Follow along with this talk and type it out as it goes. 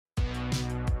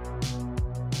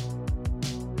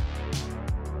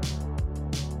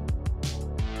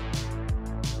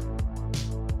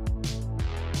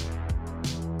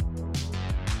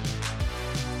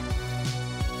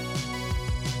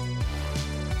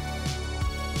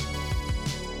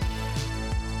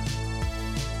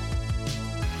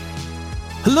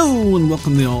Hello and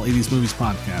welcome to the All 80s Movies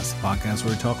Podcast, the podcast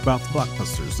where we talk about the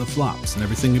blockbusters, the flops, and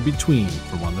everything in between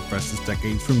for one of the freshest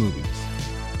decades for movies,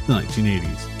 the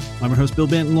 1980s. I'm your host Bill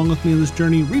Bant, and along with me on this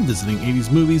journey revisiting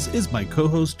 80s movies is my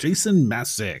co-host Jason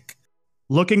Masick.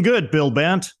 Looking good, Bill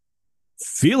Bant.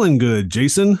 Feeling good,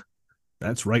 Jason.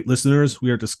 That's right, listeners.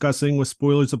 We are discussing, with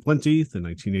spoilers aplenty, the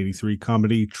 1983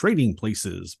 comedy Trading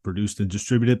Places, produced and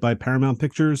distributed by Paramount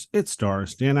Pictures. It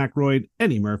stars Dan Aykroyd,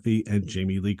 Eddie Murphy, and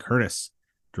Jamie Lee Curtis.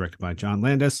 Directed by John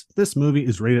Landis, this movie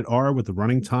is rated R with a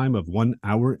running time of 1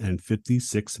 hour and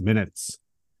 56 minutes.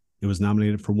 It was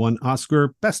nominated for 1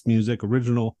 Oscar, Best Music,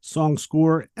 Original Song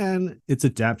Score, and its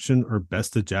adaptation or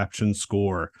Best Adaptation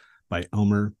Score by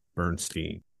Elmer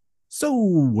Bernstein. So,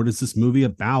 what is this movie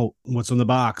about? What's on the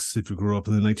box? If you grew up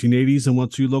in the 1980s and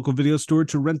went to your local video store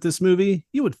to rent this movie,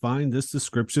 you would find this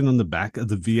description on the back of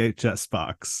the VHS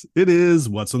box. It is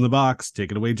What's on the Box.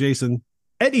 Take it away, Jason.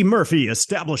 Eddie Murphy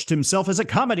established himself as a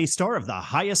comedy star of the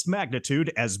highest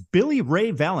magnitude as Billy Ray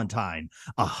Valentine,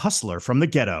 a hustler from the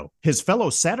ghetto. His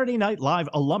fellow Saturday Night Live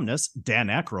alumnus, Dan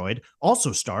Aykroyd,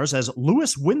 also stars as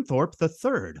Louis Winthorpe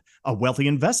III, a wealthy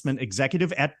investment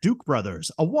executive at Duke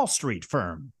Brothers, a Wall Street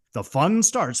firm. The fun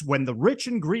starts when the rich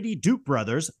and greedy Duke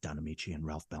brothers, Don Ameche and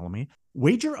Ralph Bellamy,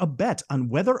 wager a bet on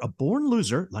whether a born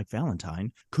loser, like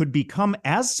Valentine, could become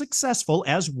as successful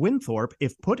as Winthorpe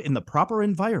if put in the proper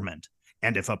environment.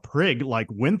 And if a prig like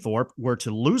Winthorpe were to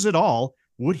lose it all,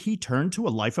 would he turn to a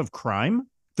life of crime?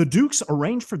 The Dukes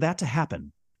arrange for that to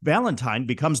happen. Valentine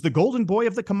becomes the golden boy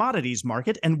of the commodities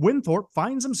market, and Winthorpe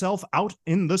finds himself out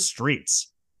in the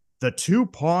streets. The two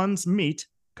pawns meet,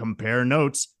 compare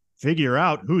notes, figure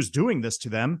out who's doing this to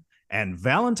them, and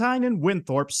Valentine and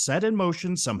Winthorpe set in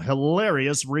motion some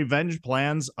hilarious revenge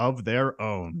plans of their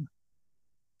own.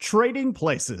 Trading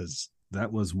Places.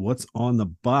 That was What's on the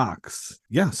Box.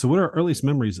 Yeah, so what are our earliest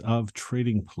memories of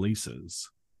Trading Places?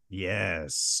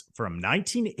 Yes, from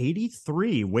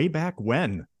 1983, way back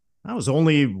when. I was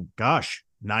only,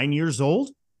 9 years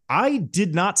old. I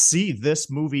did not see this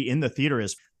movie in the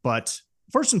theaters, but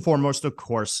first and foremost, of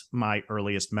course, my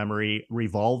earliest memory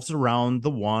revolves around the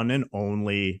one and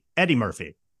only Eddie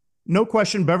Murphy. No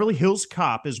question, Beverly Hills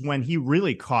Cop is when he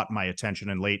really caught my attention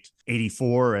in late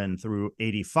 84 and through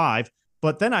 85.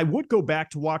 But then I would go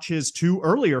back to watch his 2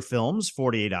 earlier films,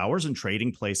 48 Hours and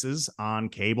Trading Places, on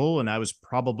cable, and I was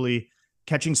probably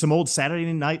catching some old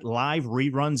Saturday Night Live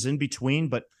reruns in between.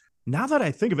 But now that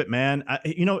I think of it, man,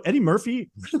 Eddie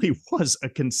Murphy really was a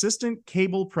consistent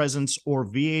cable presence or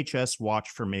VHS watch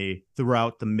for me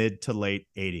throughout the mid to late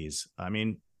 80s. I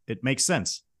mean, it makes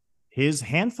sense. His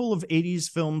handful of 80s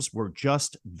films were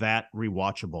just that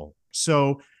rewatchable.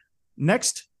 So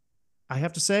next, I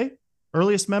have to say,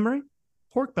 earliest memory,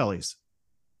 Pork Bellies.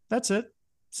 That's it.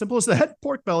 Simple as that.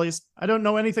 Pork Bellies. I don't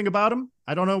know anything about them.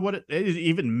 I don't know what it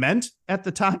even meant at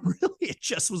the time, really. It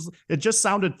just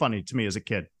sounded funny to me as a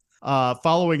kid.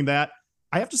 Following that,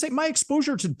 I have to say my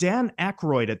exposure to Dan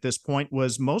Aykroyd at this point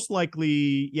was most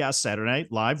likely, Saturday Night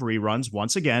Live reruns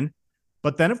once again.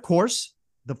 But then, of course,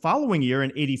 the following year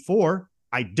in 84,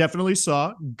 I definitely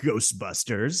saw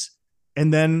Ghostbusters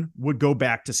and then would go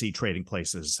back to see Trading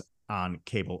Places on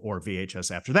cable or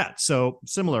VHS after that. So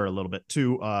similar a little bit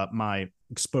to my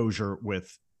exposure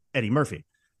with Eddie Murphy.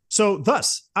 So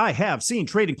thus, I have seen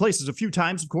Trading Places a few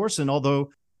times, of course, and although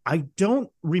I don't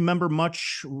remember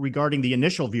much regarding the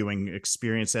initial viewing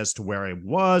experience as to where I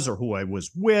was or who I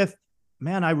was with,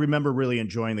 man, I remember really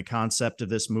enjoying the concept of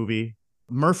this movie.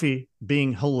 Murphy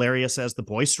being hilarious as the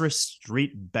boisterous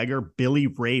street beggar Billy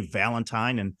Ray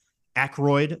Valentine, and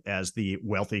Aykroyd as the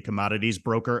wealthy commodities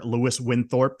broker Louis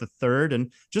Winthorpe III,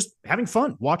 and just having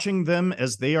fun watching them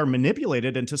as they are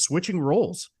manipulated into switching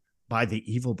roles by the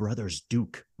evil brothers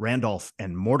Duke, Randolph,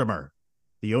 and Mortimer,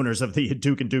 the owners of the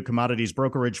Duke & Duke Commodities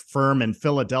brokerage firm in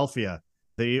Philadelphia.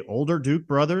 The older Duke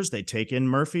brothers, they take in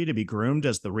Murphy to be groomed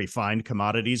as the refined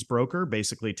commodities broker,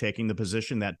 basically taking the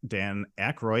position that Dan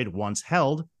Aykroyd once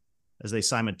held, as they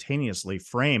simultaneously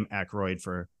frame Aykroyd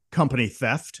for company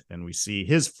theft, and we see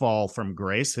his fall from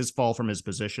grace, his fall from his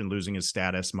position, losing his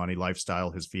status, money,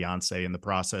 lifestyle, his fiance in the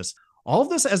process. All of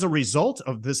this as a result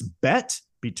of this bet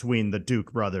between the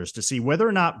Duke brothers to see whether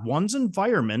or not one's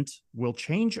environment will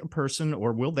change a person,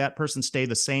 or will that person stay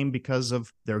the same because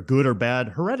of their good or bad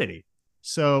heredity.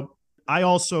 So I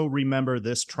also remember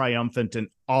this triumphant and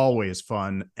always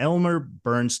fun Elmer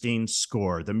Bernstein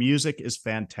score. The music is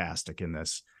fantastic in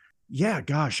this. Yeah,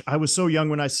 gosh, I was so young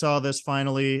when I saw this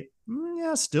finally.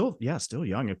 Still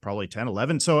young, at probably 10,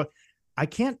 11. So I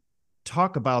can't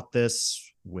talk about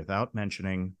this without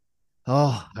mentioning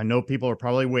Oh, I know people are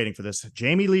probably waiting for this.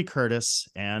 Jamie Lee Curtis,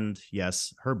 and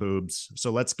yes, her boobs.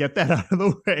 So let's get that out of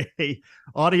the way.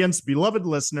 Audience, beloved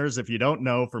listeners, if you don't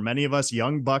know, for many of us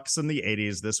young bucks in the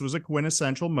 80s, this was a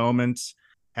quintessential moment.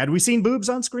 Had we seen boobs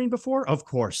on screen before? Of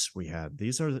course we had.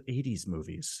 These are the 80s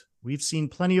movies. We've seen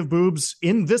plenty of boobs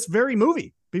in this very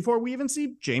movie before we even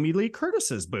see Jamie Lee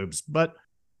Curtis's boobs, but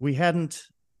we hadn't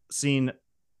seen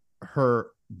her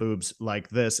boobs like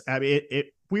this. I mean,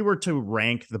 we were to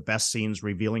rank the best scenes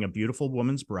revealing a beautiful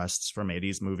woman's breasts from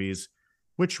 80s movies,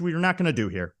 which we're not going to do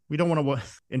here. We don't want to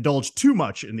indulge too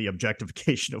much in the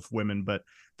objectification of women, but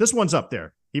this one's up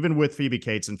there, even with Phoebe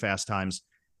Cates in Fast Times.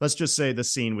 Let's just say the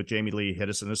scene with Jamie Lee hit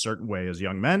us in a certain way as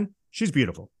young men. She's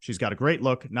beautiful. She's got a great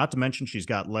look, not to mention she's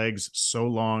got legs so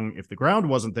long, if the ground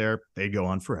wasn't there, they'd go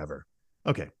on forever.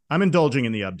 Okay, I'm indulging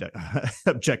in the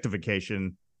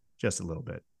objectification just a little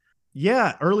bit.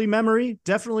 Yeah, early memory,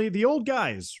 definitely the old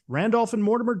guys, Randolph and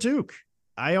Mortimer Duke.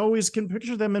 I always can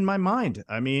picture them in my mind.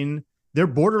 I mean, they're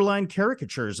borderline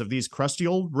caricatures of these crusty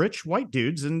old rich white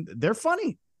dudes, and they're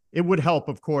funny. It would help,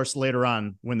 of course, later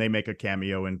on when they make a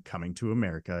cameo in Coming to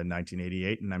America in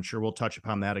 1988, and I'm sure we'll touch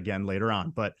upon that again later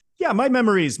on. But yeah, my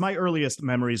earliest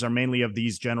memories are mainly of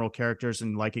these general characters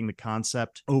and liking the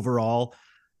concept overall,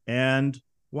 and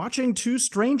watching two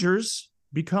strangers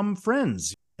become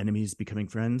friends. Enemies becoming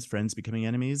friends, friends becoming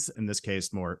enemies. In this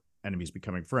case, more enemies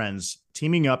becoming friends,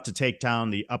 teaming up to take down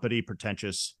the uppity,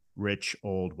 pretentious, rich,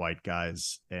 old white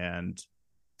guys. And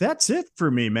that's it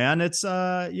for me, man. It's,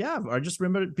 I just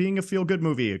remember it being a feel-good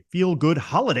movie, a feel-good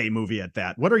holiday movie at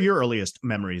that. What are your earliest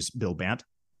memories, Bill Bant?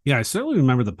 Yeah, I certainly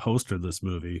remember the poster of this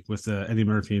movie with Eddie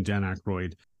Murphy and Dan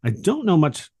Aykroyd. I don't know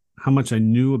how much I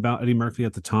knew about Eddie Murphy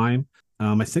at the time.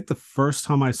 I think the first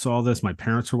time I saw this, my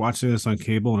parents were watching this on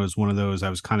cable, and it was one of those I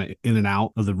was kind of in and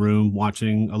out of the room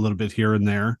watching a little bit here and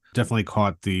there. Definitely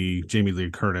caught the Jamie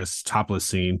Lee Curtis topless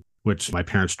scene, which my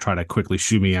parents tried to quickly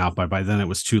shoo me out, but by then it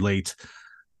was too late.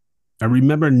 I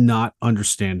remember not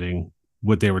understanding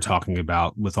what they were talking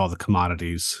about with all the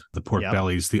commodities, the pork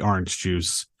bellies, the orange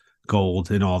juice, gold,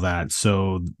 and all that.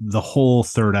 So the whole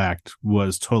third act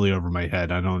was totally over my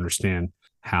head. I don't understand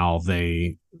how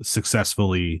they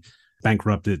successfully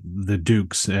bankrupted the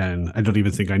Dukes, and I don't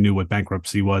even think I knew what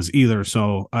bankruptcy was either.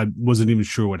 So I wasn't even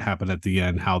sure what happened at the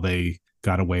end, how they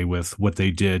got away with what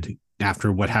they did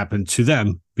after what happened to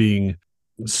them being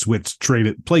switched,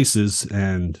 traded places,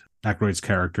 and Aykroyd's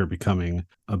character becoming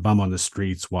a bum on the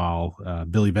streets while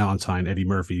Billy Valentine, Eddie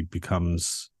Murphy,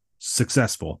 becomes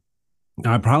successful.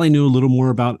 Now, I probably knew a little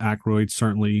more about Aykroyd,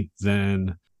 certainly,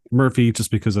 than Murphy,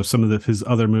 just because of some of his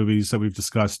other movies that we've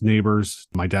discussed. Neighbors,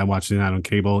 my dad watching that on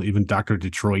cable, even Dr.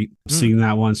 Detroit, seeing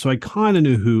that one. So I kind of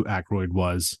knew who Aykroyd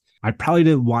was. I probably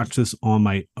didn't watch this on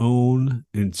my own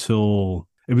until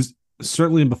it was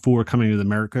certainly before Coming to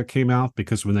America came out,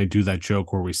 because when they do that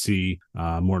joke where we see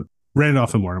more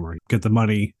Randolph and Mortimer get the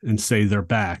money and say they're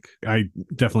back, I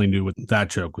definitely knew what that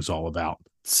joke was all about.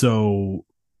 So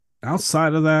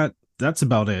outside of that, that's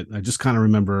about it. I just kind of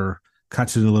remember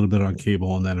catching a little bit on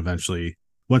cable, and then eventually,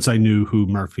 once I knew who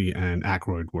Murphy and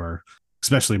Aykroyd were,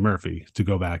 especially Murphy, to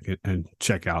go back and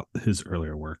check out his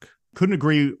earlier work. Couldn't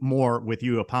agree more with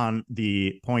you upon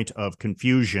the point of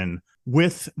confusion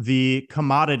with the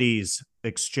commodities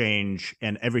exchange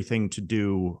and everything to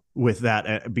do with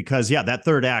that, because that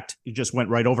third act just went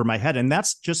right over my head. And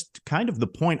that's just kind of the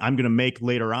point I'm going to make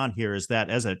later on here, is that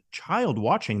as a child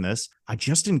watching this, I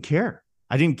just didn't care.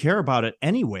 I didn't care about it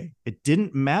anyway. It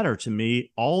didn't matter to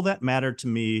me. All that mattered to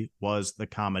me was the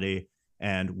comedy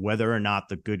and whether or not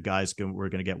the good guys were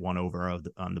going to get one over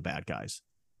on the bad guys,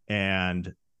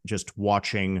 and just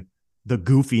watching the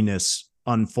goofiness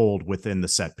unfold within the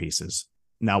set pieces.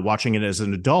 Now, watching it as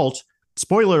an adult,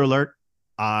 spoiler alert,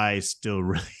 I still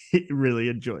really, really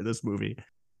enjoy this movie.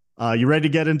 You ready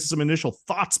to get into some initial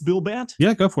thoughts, Bill Bant?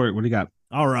 Yeah, go for it. What do you got?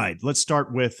 All right, let's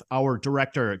start with our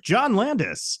director, John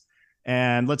Landis.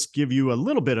 And let's give you a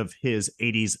little bit of his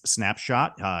 80s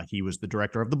snapshot. He was the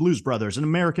director of The Blues Brothers, An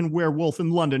American Werewolf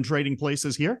in London, Trading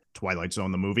Places here, Twilight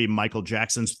Zone the movie, Michael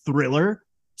Jackson's Thriller,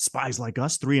 Spies Like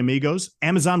Us, Three Amigos,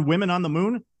 Amazon Women on the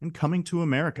Moon, and Coming to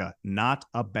America. Not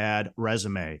a bad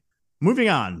resume. Moving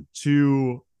on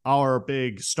to our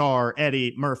big star,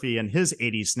 Eddie Murphy, and his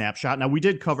 80s snapshot. Now, we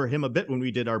did cover him a bit when we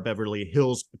did our Beverly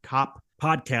Hills Cop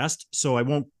podcast, so I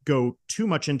won't go too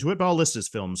much into it, but I'll list his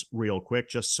films real quick,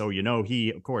 just so you know.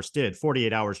 He, of course, did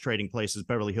 48 Hours, Trading Places,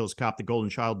 Beverly Hills Cop, The Golden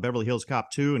Child, Beverly Hills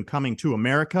Cop 2, and Coming to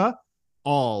America.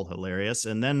 All hilarious.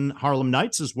 And then Harlem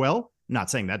Nights as well. Not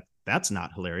saying that that's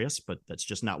not hilarious, but that's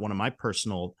just not one of my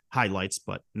personal highlights,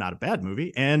 but not a bad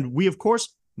movie. And we, of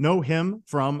course, know him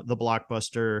from the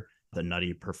blockbuster The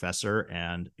Nutty Professor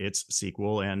and its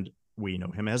sequel, and we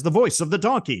know him as the voice of the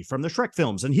donkey from the Shrek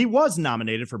films, and he was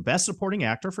nominated for Best Supporting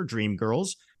Actor for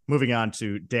Dreamgirls. Moving on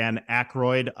to Dan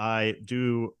Aykroyd, I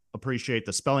do appreciate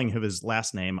the spelling of his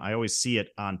last name. I always see it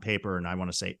on paper, and I want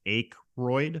to say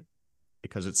Aykroyd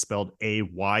because it's spelled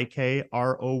Aykroyd,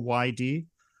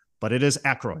 but it is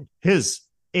Aykroyd. His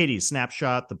 80s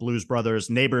Snapshot, The Blues Brothers,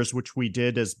 Neighbors, which we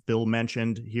did, as Bill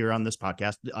mentioned here on this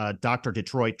podcast, Dr.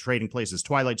 Detroit, Trading Places,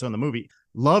 Twilight Zone, the movie.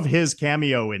 Love his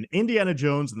cameo in Indiana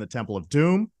Jones and the Temple of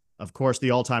Doom. Of course,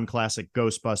 the all-time classic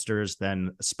Ghostbusters,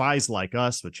 then Spies Like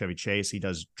Us with Chevy Chase. He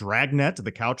does Dragnet,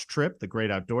 The Couch Trip, The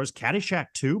Great Outdoors, Caddyshack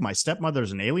 2, My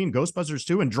Stepmother's an Alien, Ghostbusters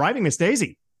 2, and Driving Miss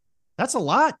Daisy. That's a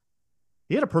lot.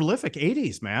 He had a prolific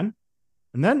 80s, man.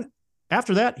 And then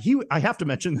after that, I have to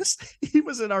mention this. He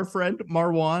was in our friend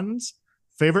Marwan's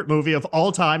favorite movie of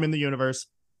all time in the universe,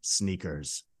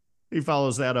 Sneakers. He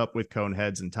follows that up with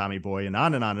Coneheads and Tommy Boy and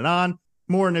on and on and on.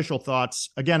 More initial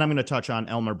thoughts. Again, I'm going to touch on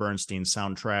Elmer Bernstein's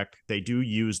soundtrack. They do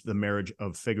use The Marriage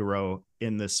of Figaro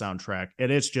in this soundtrack, and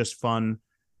it's just fun.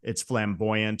 It's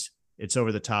flamboyant. It's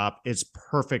over the top. It's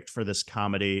perfect for this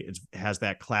comedy. It has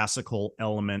that classical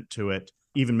element to it,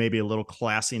 even maybe a little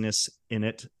classiness in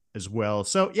it as well.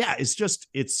 So yeah,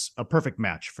 it's a perfect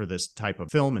match for this type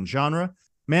of film and genre.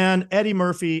 Man, Eddie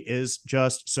Murphy is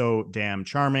just so damn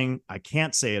charming. I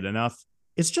can't say it enough.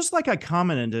 It's just like I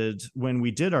commented when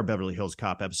we did our Beverly Hills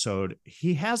Cop episode.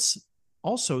 He has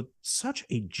also such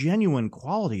a genuine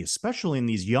quality, especially in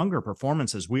these younger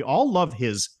performances. We all love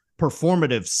his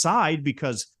performative side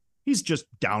because he's just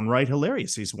downright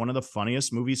hilarious. He's one of the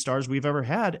funniest movie stars we've ever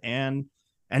had. And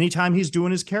anytime he's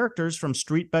doing his characters from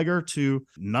Street Beggar to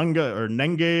Nanga or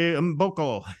Nenge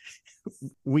Mboko,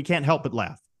 we can't help but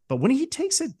laugh. But when he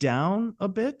takes it down a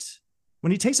bit,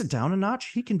 when he takes it down a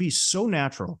notch, he can be so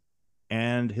natural.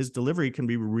 And his delivery can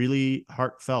be really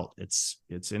heartfelt. It's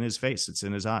in his face. It's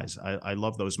in his eyes. I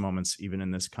love those moments, even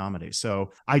in this comedy.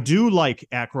 So I do like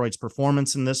Aykroyd's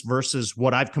performance in this versus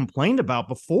what I've complained about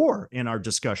before in our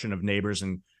discussion of Neighbors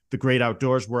and The Great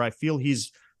Outdoors, where I feel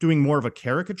he's doing more of a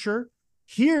caricature.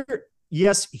 Here,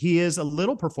 yes, he is a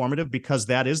little performative because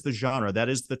that is the genre. That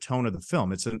is the tone of the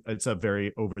film. It's a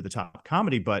very over-the-top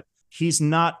comedy, but he's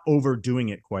not overdoing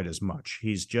it quite as much.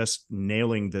 He's just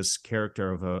nailing this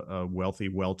character of a wealthy,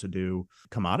 well-to-do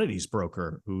commodities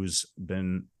broker who's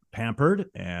been pampered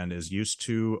and is used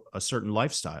to a certain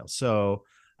lifestyle. So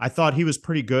I thought he was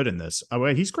pretty good in this.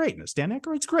 He's great in this. Dan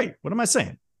Aykroyd's great. What am I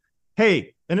saying?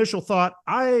 Hey, initial thought,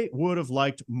 I would have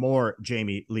liked more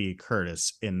Jamie Lee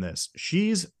Curtis in this.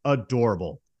 She's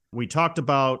adorable. We talked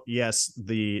about, yes,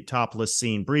 the topless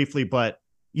scene briefly, but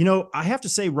you know, I have to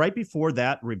say right before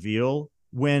that reveal,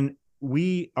 when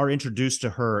we are introduced to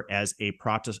her as a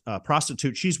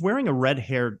prostitute, she's wearing a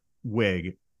red-haired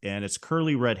wig and it's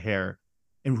curly red hair.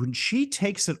 And when she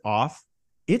takes it off,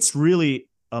 it's really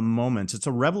a moment. It's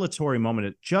a revelatory moment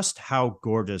at just how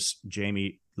gorgeous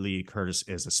Jamie Lee Curtis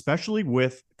is, especially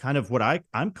with kind of what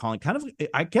I'm calling kind of,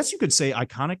 I guess you could say,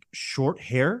 iconic short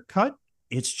haircut.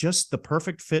 It's just the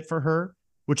perfect fit for her,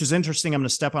 which is interesting. I'm going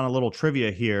to step on a little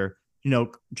trivia here. You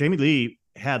know, Jamie Lee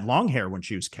had long hair when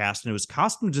she was cast, and it was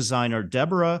costume designer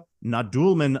Deborah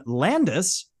Nadulman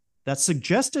Landis that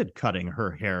suggested cutting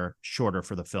her hair shorter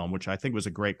for the film, which I think was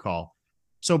a great call.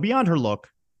 So beyond her look,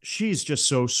 she's just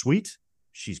so sweet.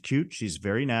 She's cute. She's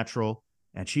very natural.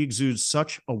 And she exudes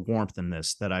such a warmth in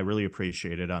this that I really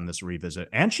appreciated on this revisit.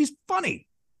 And she's funny.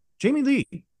 Jamie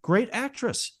Lee, great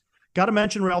actress. Got to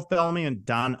mention Ralph Bellamy and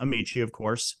Don Amici, of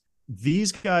course.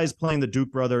 These guys playing the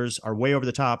Duke brothers are way over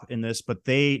the top in this, but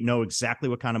they know exactly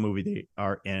what kind of movie they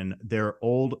are in. They're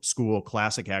old school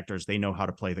classic actors. They know how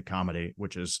to play the comedy,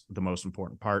 which is the most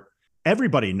important part.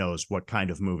 Everybody knows what kind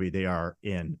of movie they are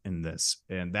in this,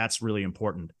 and that's really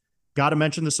important. Got to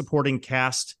mention the supporting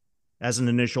cast as an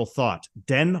initial thought.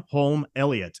 Denholm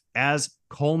Elliott as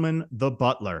Coleman the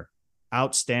butler.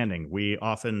 Outstanding. We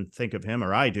often think of him,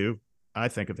 or I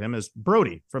think of him as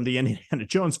Brody from the Indiana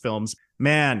Jones films.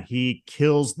 Man, he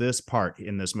kills this part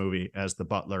in this movie as the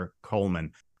butler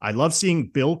Coleman. I love seeing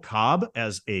Bill Cobb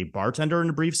as a bartender in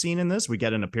a brief scene in this. We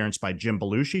get an appearance by Jim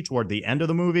Belushi toward the end of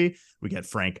the movie. We get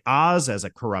Frank Oz as a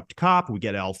corrupt cop. We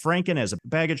get Al Franken as a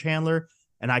baggage handler.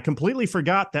 And I completely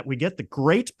forgot that we get the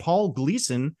great Paul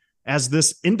Gleason as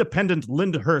this independent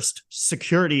Lyndhurst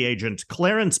security agent,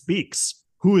 Clarence Beeks,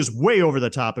 who is way over the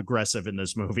top aggressive in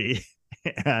this movie.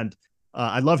 And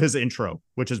I love his intro,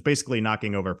 which is basically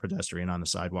knocking over a pedestrian on the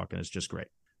sidewalk, and it's just great.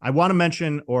 I want to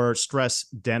mention or stress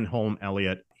Denholm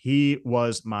Elliott. He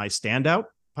was my standout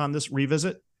upon this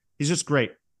revisit. He's just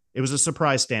great. it was a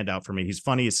surprise standout for me. He's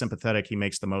funny, he's sympathetic, he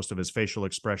makes the most of his facial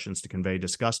expressions to convey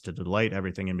disgust, to delight,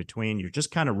 everything in between. You're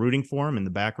just kind of rooting for him in the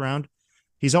background.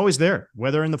 He's always there,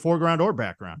 whether in the foreground or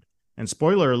background. And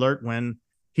spoiler alert, when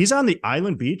he's on the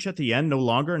island beach at the end, no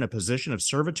longer in a position of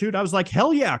servitude, I was like,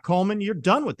 hell yeah, Coleman, you're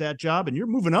done with that job and you're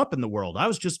moving up in the world. I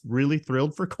was just really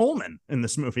thrilled for Coleman in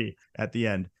this movie at the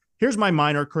end. Here's my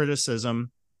minor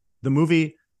criticism. The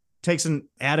movie takes an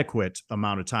adequate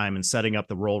amount of time in setting up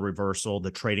the role reversal,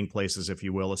 the trading places, if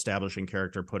you will, establishing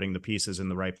character, putting the pieces in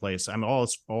the right place. I'm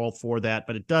all for that,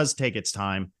 but it does take its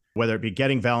time, whether it be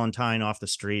getting Valentine off the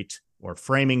street or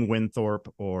framing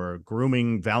Winthorpe or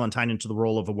grooming Valentine into the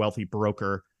role of a wealthy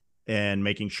broker and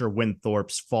making sure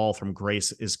Winthorpe's fall from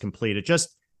grace is complete.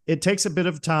 It takes a bit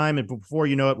of time, and before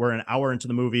you know it, we're an hour into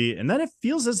the movie, and then it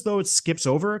feels as though it skips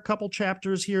over a couple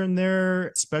chapters here and there,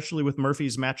 especially with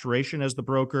Murphy's maturation as the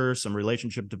broker, some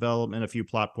relationship development, a few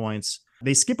plot points.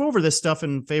 They skip over this stuff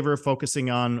in favor of focusing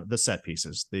on the set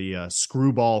pieces, the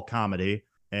screwball comedy,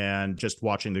 and just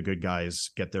watching the good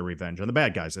guys get their revenge on the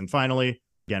bad guys. And finally,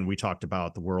 again, we talked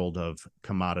about the world of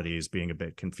commodities being a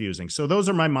bit confusing. So those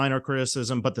are my minor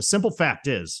criticism, but the simple fact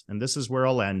is, and this is where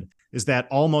I'll end, is that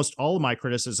almost all of my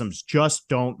criticisms just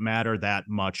don't matter that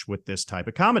much with this type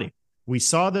of comedy. We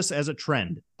saw this as a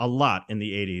trend a lot in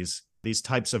the 80s, these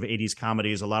types of 80s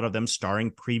comedies, a lot of them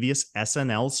starring previous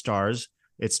SNL stars.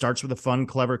 It starts with a fun,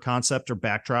 clever concept or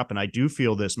backdrop, and I do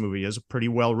feel this movie is pretty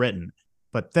well written.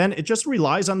 But then it just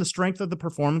relies on the strength of the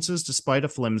performances, despite a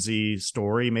flimsy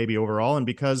story, maybe overall. And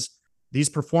because these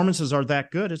performances are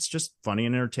that good, it's just funny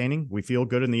and entertaining. We feel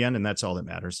good in the end, and that's all that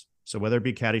matters. So whether it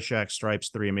be Caddyshack, Stripes,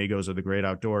 Three Amigos, or The Great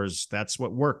Outdoors, that's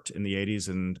what worked in the 80s.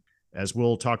 And as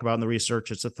we'll talk about in the research,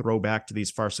 it's a throwback to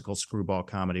these farcical screwball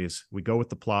comedies. We go with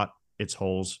the plot, its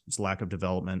holes, its lack of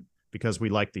development, because we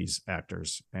like these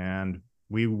actors. And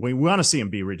we want to see them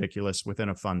be ridiculous within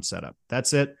a fun setup.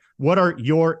 That's it. What are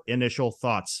your initial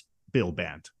thoughts, Bill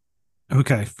Band?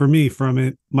 Okay, for me, from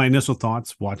it, my initial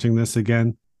thoughts watching this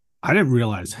again, I didn't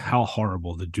realize how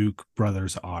horrible the Duke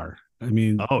brothers are. I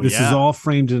mean, this is all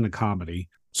framed in a comedy.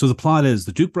 So the plot is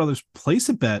the Duke brothers place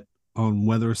a bet on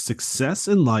whether success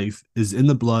in life is in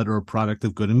the blood or a product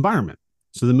of good environment.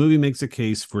 So the movie makes a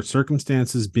case for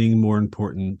circumstances being more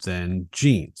important than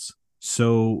genes.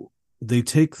 So they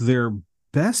take their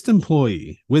best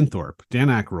employee, Winthorpe, Dan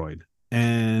Aykroyd,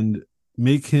 and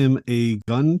make him a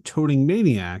gun-toting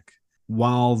maniac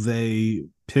while they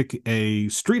pick a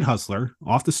street hustler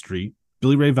off the street,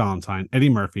 Billy Ray Valentine, Eddie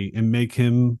Murphy, and make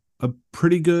him a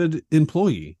pretty good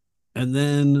employee. And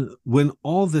then when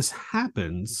all this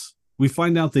happens, we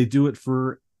find out they do it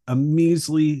for a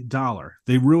measly $1.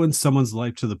 They ruin someone's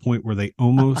life to the point where they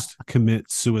almost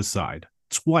commit suicide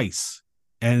twice.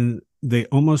 And they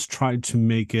almost tried to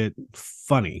make it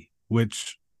funny,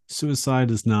 which suicide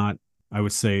is not, I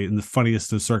would say, in the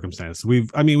funniest of circumstances.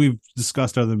 We've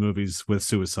discussed other movies with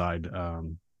suicide,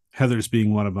 Heathers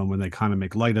being one of them, when they kind of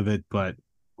make light of it. But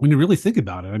when you really think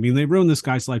about it, I mean, they ruined this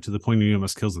guy's life to the point where he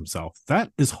almost kills himself.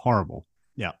 That is horrible.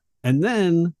 Yeah. And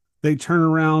then they turn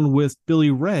around with Billy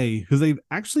Ray, who they've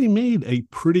actually made a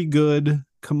pretty good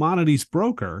commodities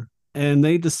broker, and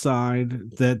they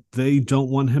decide that they don't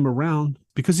want him around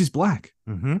because he's black.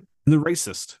 Mm-hmm. And they're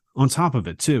racist on top of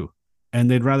it, too. And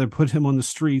they'd rather put him on the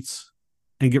streets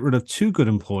and get rid of 2 good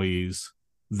employees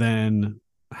than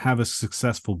have a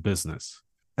successful business.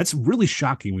 That's really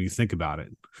shocking when you think about it,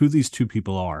 who these 2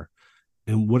 people are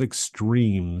and what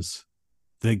extremes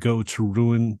they go to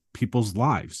ruin people's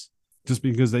lives just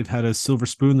because they've had a silver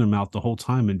spoon in their mouth the whole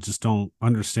time and just don't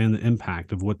understand the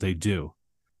impact of what they do.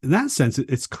 In that sense,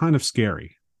 it's kind of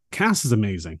scary. Cast is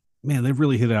amazing. Man, they've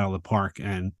really hit it out of the park.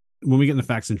 And when we get into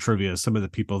facts and trivia, some of the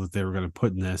people that they were going to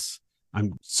put in this,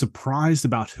 I'm surprised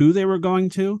about who they were going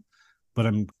to, but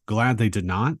I'm glad they did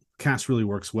not. Cast really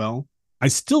works well. I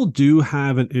still do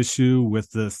have an issue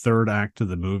with the third act of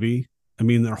the movie. I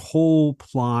mean, their whole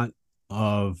plot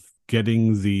of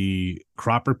getting the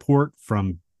crop report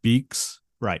from Beeks,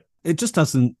 right? It just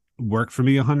doesn't work for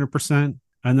me 100%.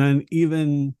 And then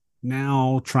even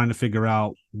now trying to figure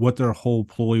out what their whole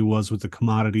ploy was with the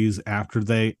commodities after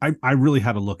I really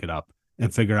had to look it up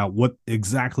and figure out what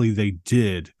exactly they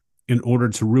did in order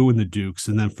to ruin the Dukes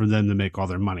and then for them to make all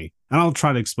their money. And I'll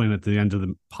try to explain at the end of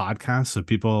the podcast so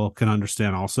people can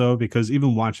understand also, because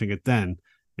even watching it then,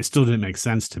 it still didn't make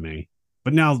sense to me.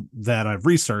 But now that I've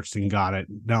researched and got it,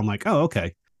 now I'm like, oh,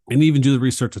 okay. And even do the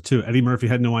research too. Eddie Murphy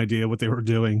had no idea what they were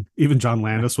doing. Even John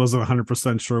Landis wasn't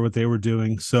 100% sure what they were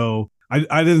doing. So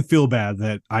I didn't feel bad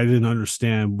that I didn't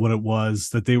understand what it was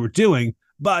that they were doing.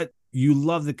 But you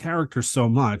love the character so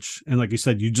much. And like you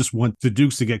said, you just want the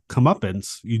Dukes to get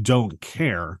comeuppance. You don't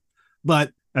care.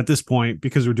 But at this point,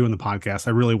 because we're doing the podcast,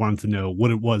 I really wanted to know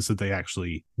what it was that they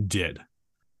actually did.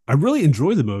 I really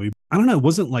enjoyed the movie. I don't know, it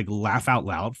wasn't like laugh out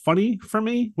loud funny for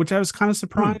me, which I was kind of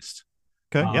surprised.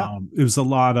 Okay, yeah. It was a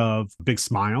lot of big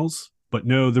smiles, but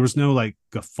no, there was no like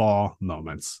guffaw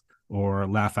moments or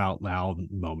laugh out loud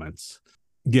moments.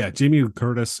 Yeah, Jamie Lee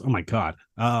Curtis. Oh my god,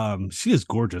 she is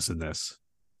gorgeous in this,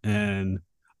 and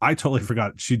I totally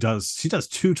forgot she does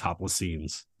two topless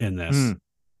scenes in this.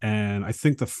 And I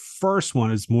think the first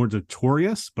one is more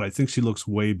notorious, but I think she looks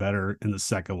way better in the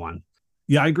second one.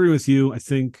 Yeah, I agree with you. I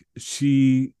think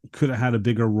she could have had a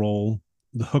bigger role.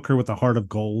 The hooker with the heart of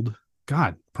gold.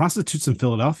 God, prostitutes in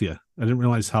Philadelphia. I didn't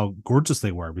realize how gorgeous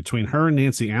they were between her and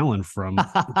Nancy Allen from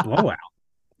Blowout.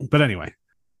 But anyway,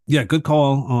 yeah, good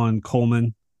call on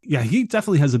Coleman. Yeah, he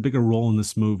definitely has a bigger role in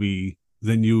this movie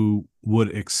than you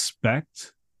would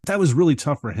expect. That was really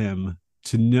tough for him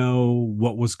to know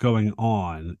what was going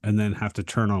on and then have to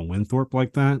turn on Winthorpe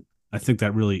like that. I think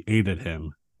that really aided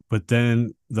him. But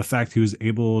then the fact he was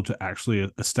able to actually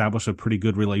establish a pretty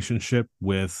good relationship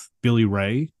with Billy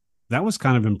Ray, that was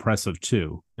kind of impressive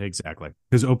too. Exactly.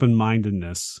 His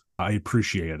open-mindedness, I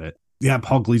appreciated it. Yeah,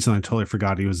 Paul Gleason, I totally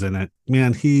forgot he was in it.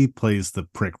 Man, he plays the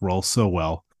prick role so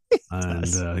well. And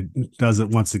does it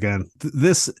once again.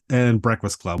 This and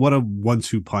Breakfast Club, what a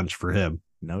 1-2 punch for him.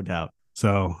 No doubt.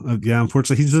 So, yeah,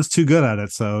 unfortunately, he's just too good at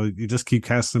it. So you just keep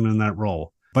casting him in that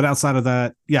role. But outside of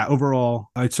that, yeah, overall,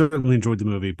 I certainly enjoyed the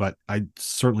movie, but I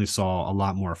certainly saw a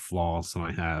lot more flaws than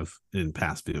I have in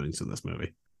past viewings of this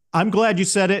movie. I'm glad you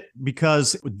said it,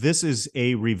 because this is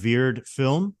a revered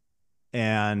film,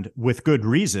 and with good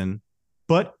reason,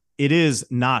 but it is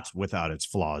not without its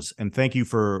flaws. And thank you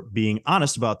for being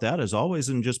honest about that, as always,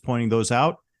 and just pointing those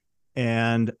out.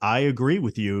 And I agree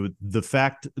with you. The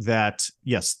fact that,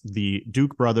 yes, the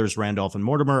Duke brothers, Randolph and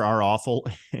Mortimer, are awful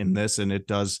in this, and it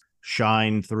does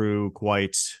shine through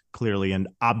quite clearly. And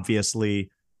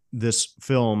obviously, this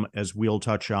film, as we'll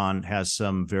touch on, has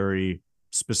some very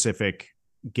specific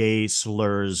gay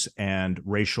slurs and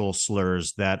racial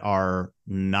slurs that are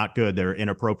not good. They're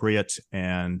inappropriate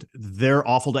and they're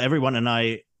awful to everyone. And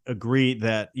I agree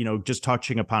that, you know, just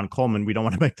touching upon Coleman, we don't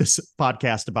want to make this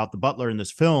podcast about the butler in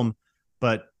this film,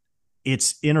 but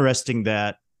it's interesting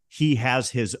that he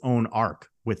has his own arc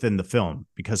within the film,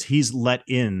 because he's let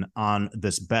in on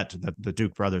this bet that the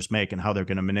Duke brothers make and how they're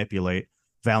going to manipulate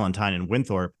Valentine and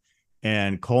Winthorpe.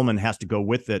 And Coleman has to go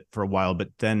with it for a while, but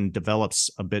then develops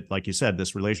a bit, like you said,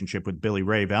 this relationship with Billy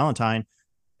Ray Valentine,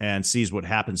 and sees what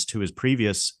happens to his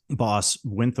previous boss,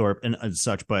 Winthorpe, and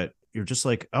such. But you're just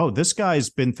like, oh, this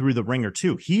guy's been through the ringer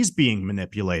too. He's being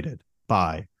manipulated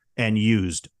by and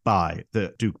used by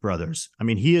the Duke brothers. I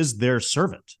mean, he is their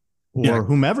servant, or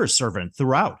whomever's servant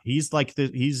throughout. He's like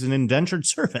he's an indentured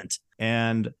servant,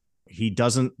 and he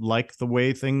doesn't like the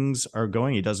way things are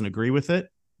going. He doesn't agree with it,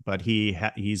 but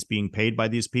he's being paid by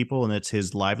these people, and it's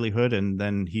his livelihood. And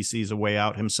then he sees a way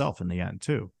out himself in the end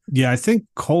too. Yeah, I think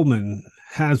Coleman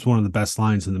has one of the best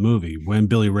lines in the movie when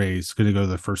Billy Ray's going to go to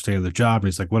the first day of the job. And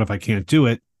he's like, what if I can't do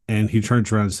it? And he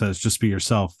turns around and says, just be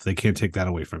yourself. They can't take that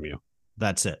away from you.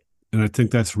 That's it. And I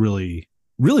think that's really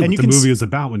what the movie is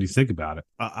about when you think about it.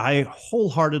 I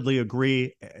wholeheartedly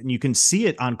agree. And you can see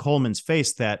it on Coleman's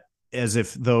face, that as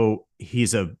if though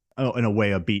he's in a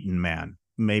way, a beaten man.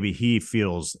 Maybe he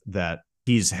feels that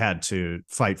he's had to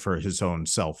fight for his own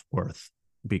self-worth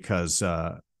because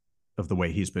of the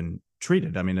way he's been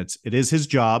treated. I mean, it is his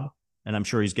job, and I'm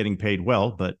sure he's getting paid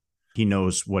well, but he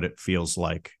knows what it feels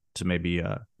like to maybe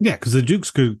because the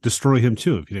Dukes could destroy him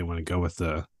too if you didn't want to go with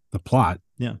the plot.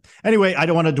 Yeah. Anyway, I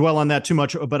don't want to dwell on that too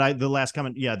much, but the last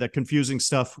comment, the confusing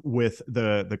stuff with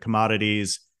the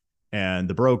commodities and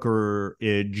the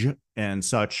brokerage and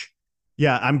such.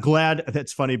 Yeah, I'm glad.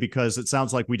 That's funny, because it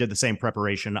sounds like we did the same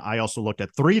preparation. I also looked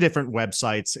at 3 different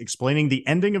websites explaining the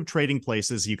ending of Trading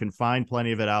Places. You can find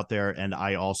plenty of it out there. And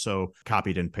I also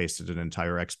copied and pasted an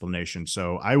entire explanation.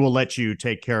 So I will let you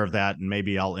take care of that, and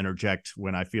maybe I'll interject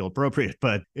when I feel appropriate,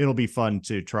 but it'll be fun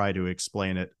to try to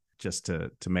explain it, just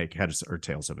to make heads or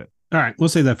tails of it. All right, we'll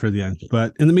save that for the end.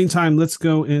 But in the meantime, let's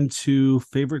go into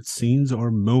favorite scenes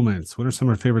or moments. What are some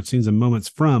of our favorite scenes and moments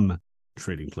from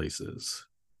Trading Places?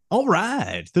 All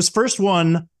right. This first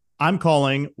one I'm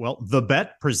calling, well, The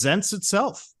Bet Presents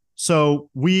Itself. So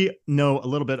we know a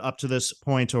little bit up to this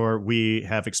point, or we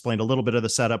have explained a little bit of the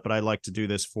setup, but I like to do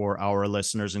this for our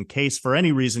listeners in case for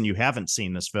any reason you haven't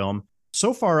seen this film.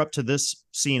 So far up to this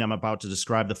scene I'm about to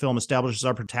describe, the film establishes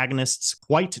our protagonists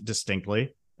quite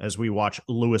distinctly as we watch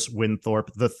Louis Winthorpe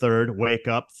III wake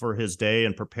up for his day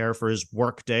and prepare for his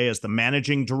work day as the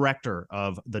managing director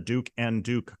of the Duke and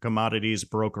Duke Commodities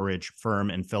brokerage firm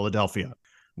in Philadelphia.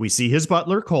 We see his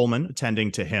butler, Coleman,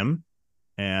 attending to him.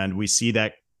 And we see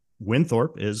that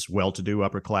Winthorpe is well-to-do,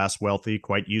 upper-class, wealthy,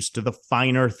 quite used to the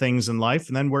finer things in life.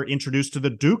 And then we're introduced to the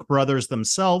Duke brothers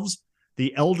themselves,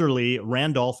 the elderly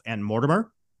Randolph and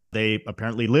Mortimer. They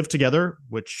apparently live together,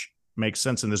 which makes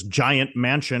sense in this giant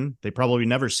mansion. They probably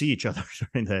never see each other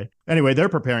during the day. Anyway, they're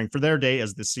preparing for their day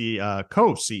as the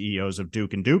co-CEOs of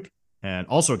Duke and Duke, and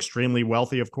also extremely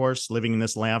wealthy, of course, living in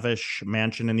this lavish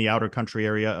mansion in the outer country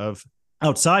area of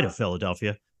outside of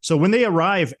Philadelphia. So when they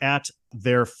arrive at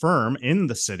their firm in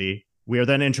the city, we are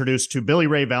then introduced to Billy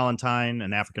Ray Valentine,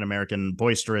 an African-American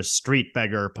boisterous street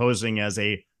beggar posing as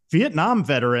a Vietnam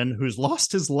veteran who's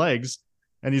lost his legs,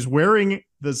 and he's wearing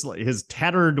his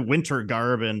tattered winter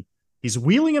garb, and he's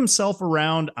wheeling himself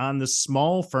around on this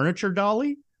small furniture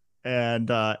dolly. And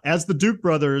as the Duke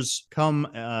brothers come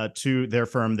to their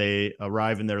firm, they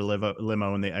arrive in their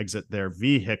limo and they exit their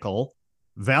vehicle.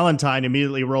 Valentine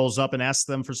immediately rolls up and asks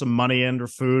them for some money and or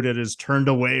food. It is turned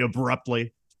away abruptly.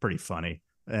 It's pretty funny.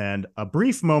 And a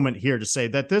brief moment here to say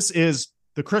that this is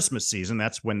the Christmas season.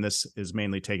 That's when this is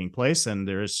mainly taking place, and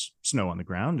there's snow on the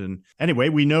ground. And anyway,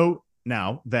 we know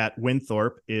now that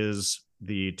Winthorpe is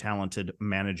the talented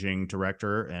managing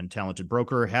director and talented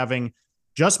broker, having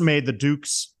just made the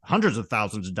Dukes hundreds of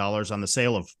thousands of dollars on the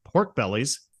sale of pork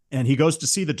bellies. And he goes to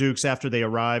see the Dukes after they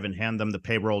arrive and hand them the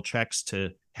payroll checks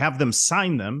to have them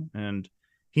sign them. And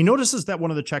he notices that one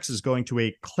of the checks is going to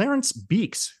a Clarence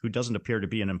Beeks, who doesn't appear to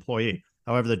be an employee.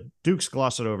 However, the Dukes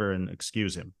gloss it over and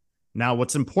excuse him. Now,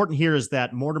 what's important here is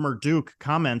that Mortimer Duke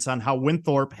comments on how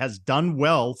Winthorpe has done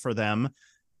well for them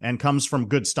and comes from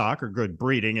good stock or good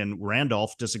breeding. And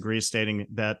Randolph disagrees, stating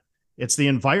that it's the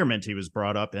environment he was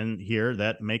brought up in here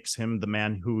that makes him the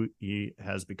man who he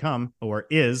has become or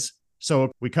is.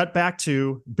 So we cut back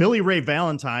to Billy Ray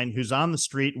Valentine, who's on the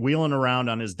street wheeling around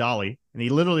on his dolly, and he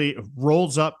literally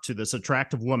rolls up to this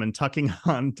attractive woman tugging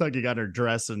on her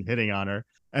dress and hitting on her.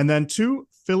 And then two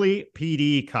Philly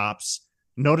PD cops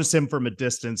notice him from a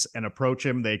distance and approach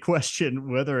him. They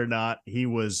question whether or not he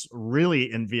was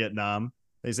really in Vietnam.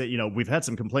 They say, we've had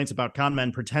some complaints about con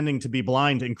men pretending to be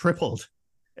blind and crippled.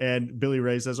 And Billy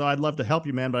Ray says, I'd love to help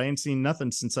you, man, but I ain't seen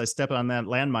nothing since I stepped on that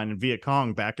landmine in Viet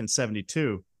Cong back in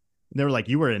 72. And they were like,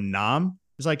 you were in Nam?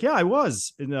 He's like, yeah, I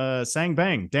was in Sang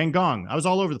Bang, Dang Gong. I was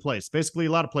all over the place, basically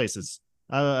a lot of places.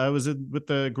 I was with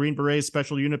the Green Berets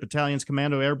Special Unit Battalion's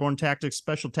Commando Airborne Tactics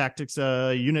Special Tactics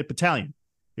Unit Battalion.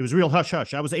 It was real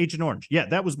hush-hush. I was Agent Orange. Yeah,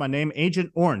 that was my name,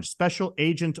 Agent Orange, Special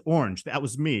Agent Orange. That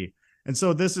was me. And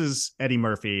so this is Eddie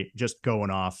Murphy just going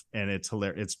off, and it's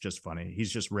hilarious. It's just funny.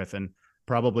 He's just riffing,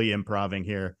 probably improvising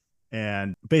here.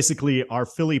 And basically our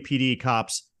Philly PD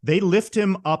cops, they lift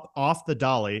him up off the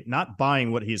dolly, not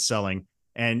buying what he's selling.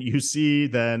 And you see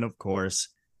then, of course,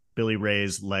 Billy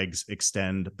Ray's legs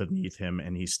extend beneath him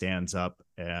and he stands up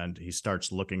and he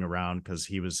starts looking around because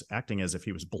he was acting as if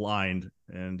he was blind.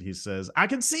 And he says, I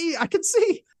can see. I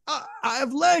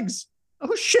have legs.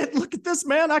 Oh, shit. Look at this,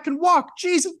 man. I can walk.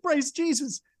 Jesus, praise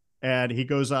Jesus. And he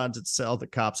goes on to tell the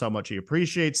cops how much he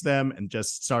appreciates them and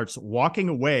just starts walking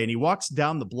away. And he walks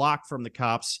down the block from the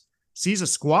cops, sees a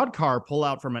squad car pull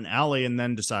out from an alley, and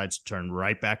then decides to turn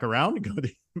right back around and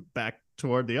go back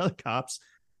toward the other cops.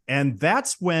 And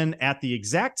that's when, at the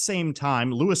exact same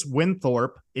time, Louis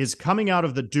Winthorpe is coming out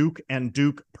of the Duke and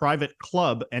Duke private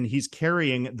club, and he's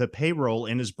carrying the payroll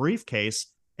in his briefcase,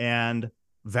 and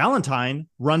Valentine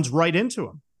runs right into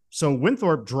him. So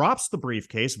Winthorpe drops the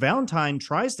briefcase. Valentine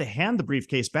tries to hand the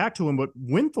briefcase back to him, but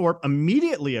Winthorpe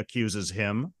immediately accuses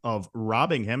him of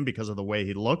robbing him because of the way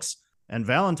he looks. And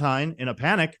Valentine, in a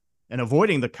panic and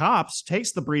avoiding the cops,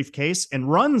 takes the briefcase and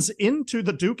runs into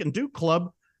the Duke and Duke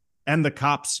club, and the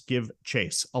cops give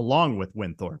chase along with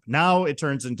Winthorpe. Now it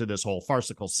turns into this whole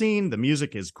farcical scene. The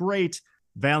music is great.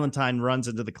 Valentine runs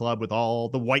into the club with all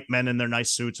the white men in their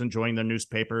nice suits enjoying their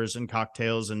newspapers and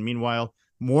cocktails. And meanwhile,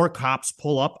 more cops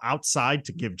pull up outside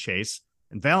to give chase.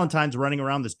 And Valentine's running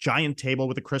around this giant table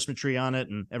with a Christmas tree on it.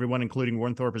 And everyone, including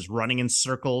Winthorpe, is running in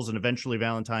circles. And eventually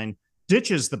Valentine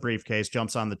ditches the briefcase,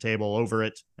 jumps on the table over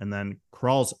it, and then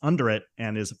crawls under it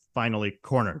and is finally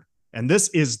cornered. And this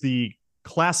is the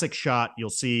classic shot you'll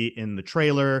see in the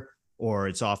trailer, or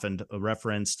it's often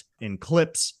referenced in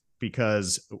clips,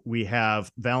 because we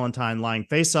have Valentine lying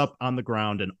face up on the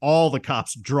ground and all the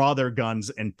cops draw their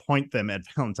guns and point them at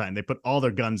Valentine. They put all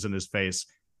their guns in his face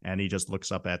and he just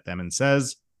looks up at them and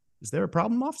says, "Is there a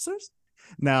problem, officers?"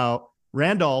 Now,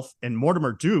 Randolph and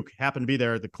Mortimer Duke happen to be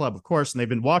there at the club, of course, and they've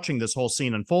been watching this whole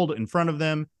scene unfold in front of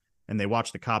them, and they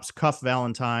watch the cops cuff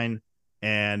Valentine.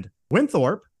 And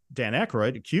Winthorpe, Dan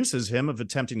Aykroyd accuses him of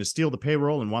attempting to steal the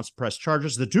payroll and wants to press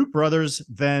charges. The Duke brothers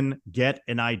then get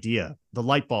an idea. The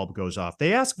light bulb goes off.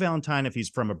 They ask Valentine if he's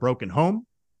from a broken home.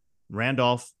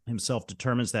 Randolph himself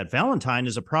determines that Valentine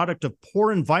is a product of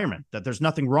poor environment, that there's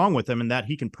nothing wrong with him and that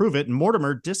he can prove it. And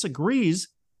Mortimer disagrees,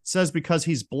 says because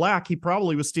he's black, he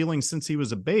probably was stealing since he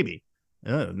was a baby.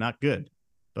 Not good.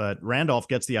 But Randolph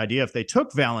gets the idea if they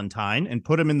took Valentine and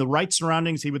put him in the right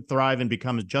surroundings, he would thrive and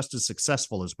become just as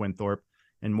successful as Winthrop.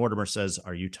 And Mortimer says,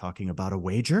 "Are you talking about a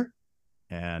wager?"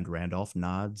 And Randolph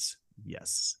nods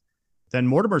yes. Then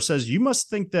Mortimer says, "You must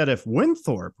think that if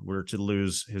Winthrop were to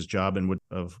lose his job, and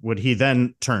would he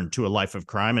then turn to a life of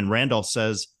crime?" And Randolph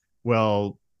says,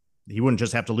 "Well, he wouldn't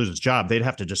just have to lose his job. They'd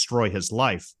have to destroy his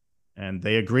life." And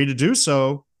they agree to do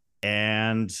so.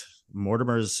 And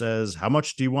Mortimer says, "How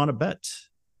much do you want to bet?"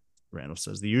 Randolph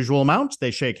says, "The usual amount."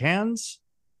 They shake hands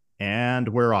and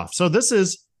we're off. So this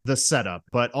is the setup,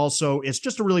 but also it's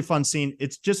just a really fun scene.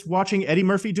 It's just watching Eddie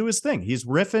Murphy do his thing. He's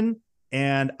riffing.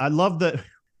 And I love that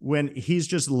when he's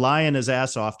just lying his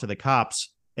ass off to the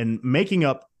cops and making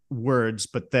up words,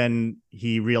 but then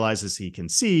he realizes he can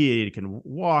see, he can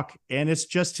walk, and it's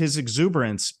just his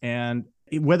exuberance. And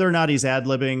whether or not he's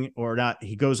ad-libbing or not,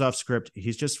 he goes off script.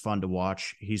 He's just fun to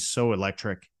watch. He's so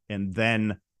electric. And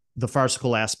then the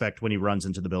farcical aspect when he runs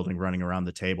into the building, running around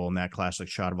the table, and that classic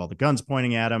shot of all the guns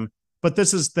pointing at him. But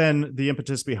this is then the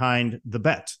impetus behind the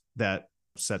bet that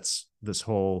sets this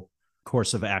whole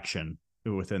course of action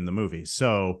within the movie.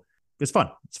 So it's fun.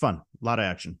 It's fun. A lot of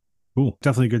action. Cool.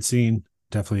 Definitely a good scene.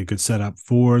 Definitely a good setup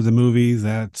for the movie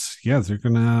that, yeah, they're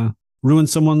going to ruin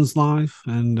someone's life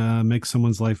and make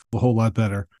someone's life a whole lot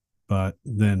better, but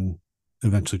then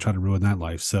eventually try to ruin that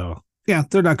life. So yeah,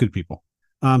 they're not good people.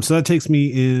 So that takes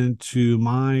me into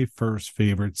my first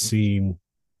favorite scene.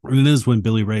 And it is when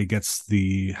Billy Ray gets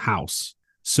the house.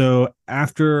 So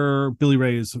after Billy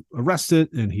Ray is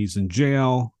arrested and he's in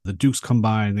jail, the Dukes come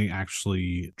by and they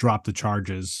actually drop the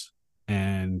charges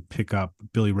and pick up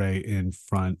Billy Ray in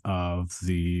front of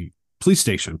the police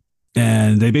station.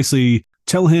 And they basically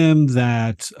tell him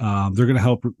that they're going to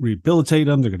help rehabilitate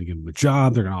him. They're going to give him a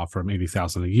job. They're going to offer him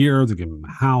 $80,000 a year. They're giving him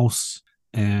a house.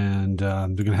 And they're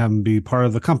going to have him be part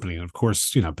of the company. And of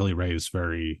course, you know, Billy Ray is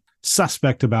very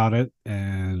suspect about it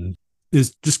and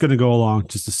is just going to go along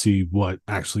just to see what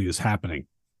actually is happening.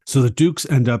 So the Dukes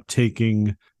end up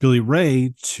taking Billy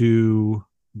Ray to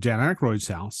Dan Aykroyd's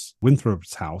house,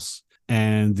 Winthrop's house,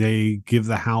 and they give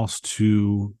the house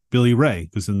to Billy Ray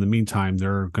because in the meantime,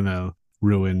 they're going to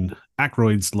ruin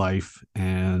Aykroyd's life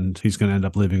and he's going to end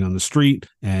up living on the street,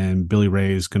 and Billy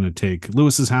Ray is going to take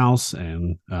Lewis's house,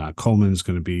 and Coleman's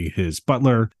going to be his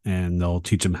butler, and they'll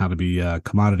teach him how to be a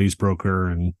commodities broker,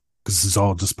 and this is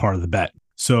all just part of the bet.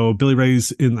 So Billy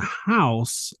Ray's in the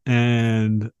house,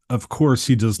 and of course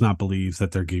he does not believe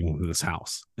that they're giving him this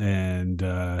house. And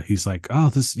he's like, "Oh,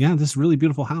 this really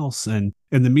beautiful house." And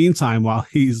in the meantime, while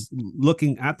he's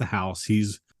looking at the house,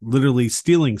 he's literally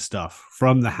stealing stuff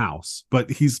from the house.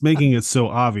 But he's making it so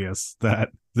obvious that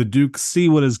the Dukes see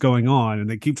what is going on, and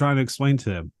they keep trying to explain to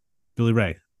him, "Billy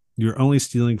Ray, you're only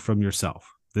stealing from yourself.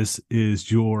 This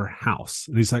is your house."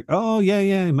 And he's like, "Oh,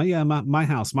 my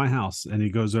house. And he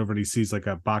goes over and he sees like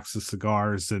a box of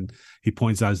cigars, and he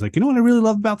points out, he's like, "You know what I really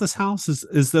love about this house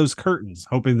is those curtains,"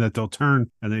 hoping that they'll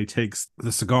turn. And then he takes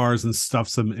the cigars and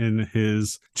stuffs them in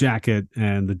his jacket,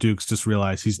 and the Dukes just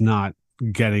realize he's not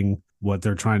getting what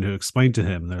they're trying to explain to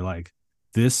him. They're like,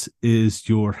 "This is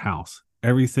your house.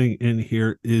 Everything in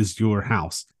here is your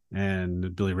house."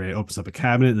 And Billy Ray opens up a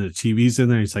cabinet and the TV's in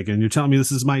there. He's like, "And you're telling me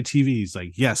this is my TV?" He's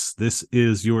like, "Yes, this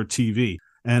is your TV."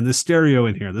 "And the stereo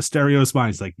in here, the stereo is mine."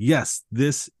 He's like, "Yes,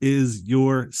 this is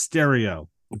your stereo."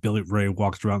 Billy Ray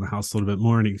walks around the house a little bit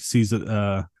more and he sees it.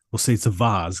 We'll say it's a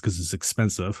vase because it's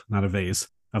expensive, not a vase,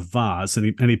 a vase. And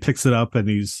he picks it up and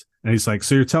he's like,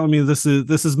 "So you're telling me this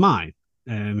is mine?"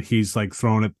 And he's like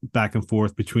throwing it back and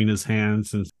forth between his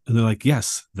hands. And they're like,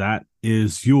 "Yes, that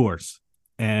is yours."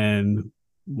 And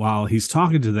while he's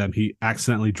talking to them, he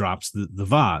accidentally drops the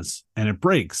vase and it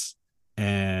breaks.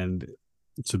 And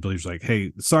so Billy's like,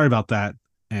 "Hey, sorry about that."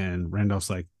 And Randolph's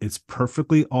like, "It's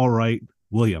perfectly all right,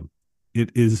 William.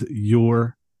 It is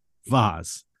your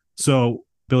vase." So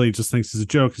Billy just thinks it's a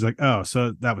joke. He's like, "Oh,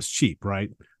 so that was cheap,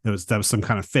 right? That was some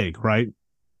kind of fake, right?"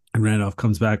 And Randolph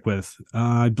comes back with,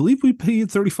 "I believe we paid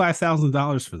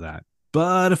 $35,000 for that.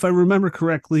 But if I remember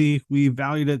correctly, we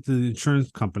valued it to the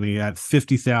insurance company at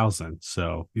 $50,000.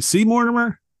 So you see,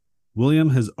 Mortimer, William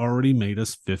has already made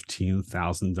us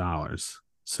 $15,000.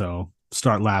 So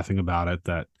start laughing about it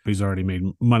that he's already made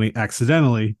money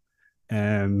accidentally.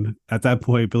 And at that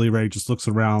point, Billy Ray just looks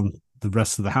around the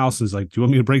rest of the house and is like, "Do you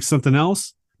want me to break something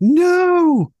else?"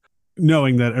 "No,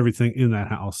 knowing that everything in that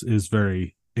house is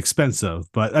very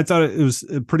expensive. But I thought it was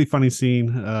a pretty funny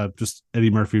scene. Just Eddie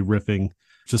Murphy riffing,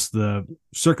 just the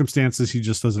circumstances he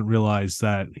just doesn't realize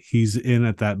that he's in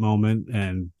at that moment,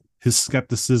 and his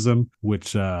skepticism,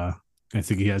 which I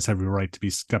think he has every right to be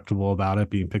skeptical about it,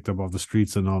 being picked up off the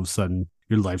streets, and all of a sudden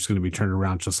your life's going to be turned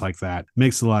around just like that.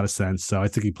 Makes a lot of sense. So I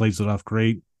think he plays it off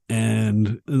great.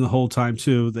 And the whole time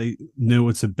too, they knew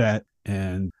it's a bet,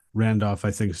 and Randolph,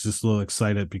 I think, is just a little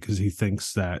excited because he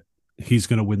thinks that he's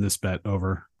going to win this bet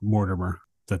over Mortimer,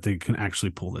 that they can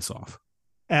actually pull this off.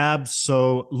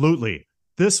 Absolutely.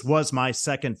 This was my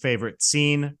second favorite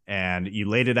scene, and you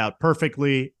laid it out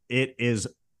perfectly. It is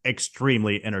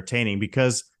extremely entertaining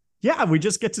because, yeah, we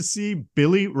just get to see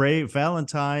Billy Ray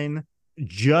Valentine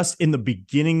just in the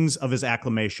beginnings of his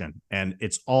acclamation, and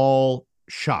it's all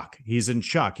shock. He's in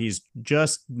shock. He's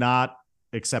just not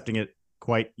accepting it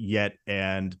quite yet,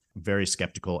 and very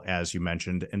skeptical, as you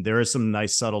mentioned. And there is some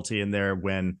nice subtlety in there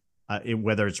when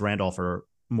whether it's Randolph or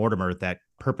Mortimer that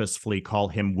purposefully call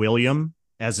him William,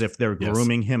 as if they're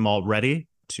grooming him already.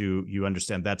 To, you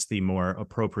understand, that's the more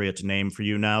appropriate name for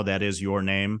you now. That is your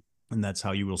name, and that's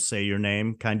how you will say your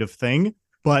name, kind of thing.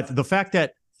 But the fact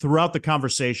that throughout the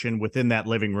conversation within that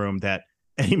living room that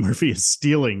Eddie Murphy is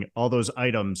stealing all those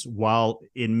items while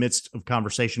in midst of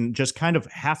conversation, just kind of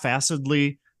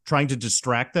half-assedly trying to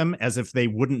distract them as if they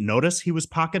wouldn't notice he was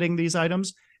pocketing these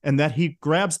items, and that he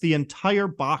grabs the entire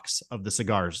box of the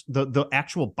cigars, the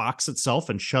actual box itself,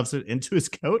 and shoves it into his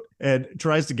coat and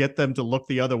tries to get them to look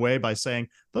the other way by saying,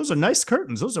 "Those are nice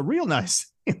curtains. Those are real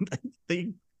nice."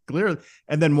 They clearly,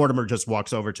 and then Mortimer just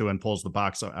walks over to and pulls the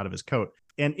box out of his coat.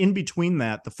 And in between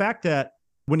that, the fact that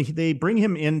when they bring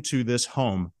him into this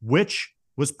home, which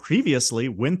was previously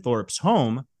Winthorpe's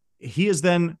home, he is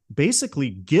then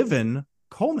basically given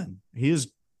Coleman. He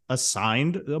is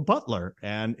assigned a butler,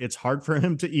 and it's hard for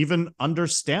him to even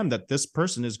understand that this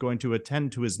person is going to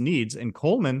attend to his needs. And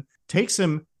Coleman takes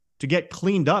him to get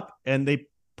cleaned up, and they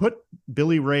put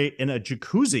Billy Ray in a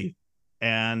jacuzzi,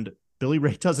 and Billy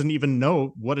Ray doesn't even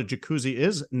know what a jacuzzi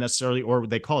is necessarily, or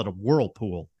they call it a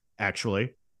whirlpool,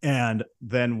 actually. And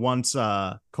then once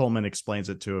Coleman explains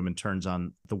it to him and turns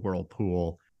on the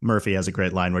whirlpool, Murphy has a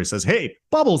great line where he says, "Hey,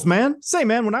 Bubbles, man. Say,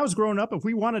 man, when I was growing up, if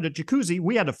we wanted a jacuzzi,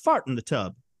 we had to fart in the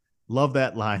tub." Love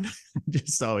that line.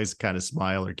 Just always kind of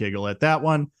smile or giggle at that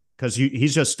one because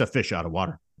he's just a fish out of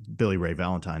water. Billy Ray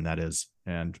Valentine, that is,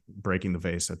 and breaking the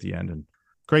vase at the end. And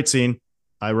great scene.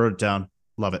 I wrote it down.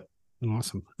 Love it.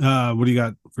 Awesome. What do you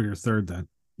got for your third then?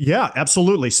 Yeah,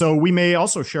 absolutely. So we may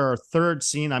also share our third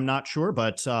scene. I'm not sure,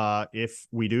 but if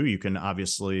we do, you can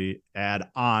obviously add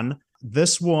on.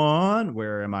 This one,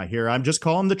 where am I here? I'm just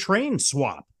calling the train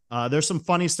swap. There's some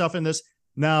funny stuff in this.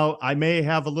 Now, I may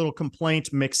have a little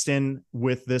complaint mixed in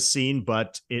with this scene,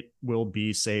 but it will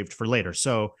be saved for later.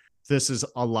 So this is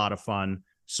a lot of fun.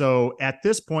 So at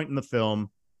this point in the film,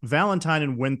 Valentine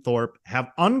and Winthorpe have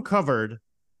uncovered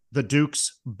the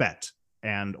Duke's bet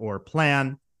and or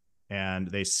plan, and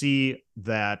they see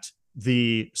that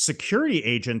the security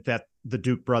agent that the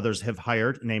Duke brothers have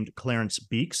hired, named Clarence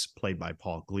Beeks, played by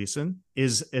Paul Gleason,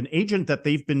 is an agent that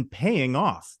they've been paying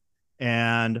off.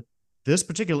 And this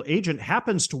particular agent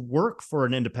happens to work for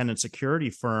an independent security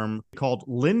firm called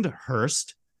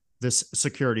Lyndhurst, this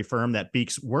security firm that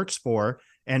Beeks works for.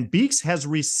 And Beeks has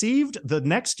received the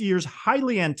next year's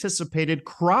highly anticipated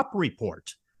crop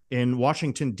report in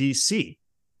Washington, D.C.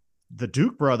 The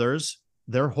Duke brothers,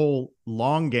 their whole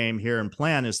long game here and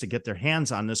plan is to get their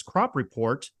hands on this crop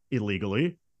report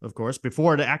illegally, of course,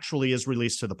 before it actually is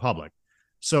released to the public.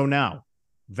 So now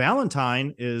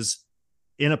Valentine is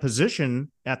in a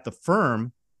position at the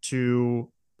firm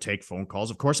to take phone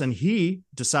calls, of course, and he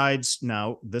decides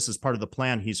now, this is part of the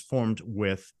plan he's formed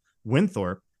with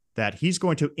Winthorpe, that he's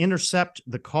going to intercept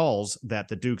the calls that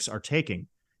the Dukes are taking.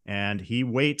 And he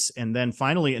waits and then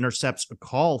finally intercepts a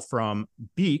call from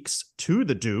Beeks to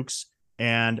the Dukes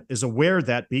and is aware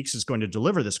that Beeks is going to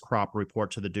deliver this crop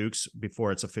report to the Dukes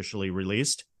before it's officially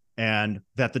released, and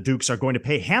that the Dukes are going to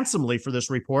pay handsomely for this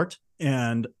report.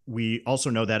 And we also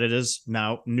know that it is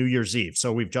now New Year's Eve.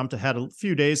 So we've jumped ahead a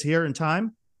few days here in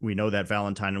time. We know that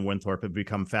Valentine and Winthorpe have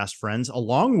become fast friends,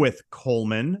 along with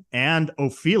Coleman and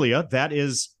Ophelia. That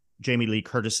is Jamie Lee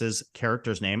Curtis's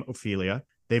character's name, Ophelia.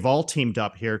 They've all teamed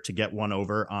up here to get one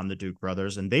over on the Duke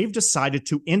brothers, and they've decided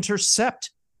to intercept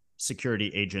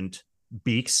security agent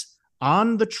Beeks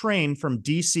on the train from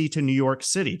D.C. to New York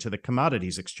City to the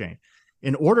Commodities Exchange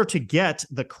in order to get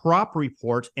the crop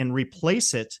report and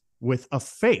replace it with a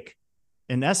fake.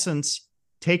 In essence,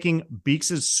 taking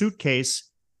Beeks's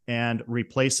suitcase and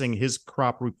replacing his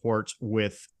crop report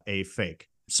with a fake.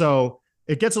 So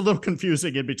It gets a little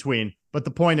confusing in between, but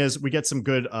the point is we get some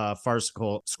good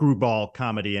farcical screwball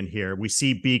comedy in here. We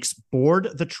see Beeks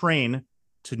board the train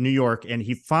to New York, and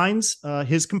he finds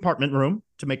his compartment room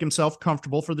to make himself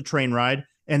comfortable for the train ride.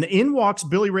 And in walks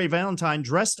Billy Ray Valentine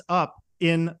dressed up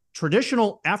in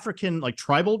traditional African, like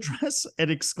tribal dress, and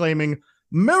exclaiming,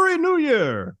 "Merry New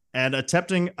Year!" and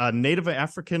attempting a Native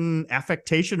African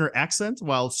affectation or accent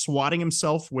while swatting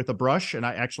himself with a brush. And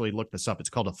I actually looked this up. It's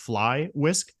called a fly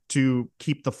whisk to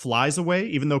keep the flies away,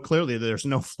 even though clearly there's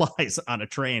no flies on a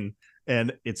train.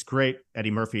 And it's great.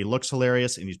 Eddie Murphy looks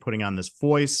hilarious, and he's putting on this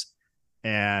voice.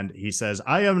 And he says,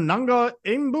 "I am Nanga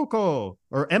Mboko,"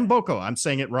 or Mboko. I'm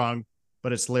saying it wrong,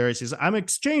 but it's hilarious. He says, "I'm an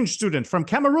exchange student from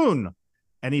Cameroon."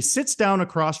 And he sits down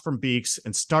across from Beeks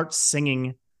and starts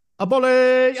singing,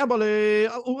 "Abole, abole,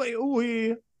 ooey,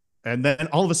 ooey." And then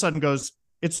all of a sudden goes,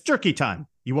 "It's jerky time.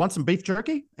 You want some beef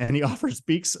jerky?" And he offers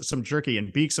Beeks some jerky.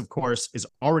 And Beeks, of course, is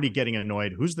already getting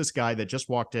annoyed. Who's this guy that just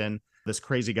walked in, this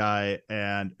crazy guy,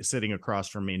 and sitting across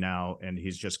from me now? And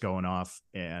he's just going off.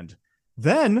 And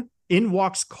then in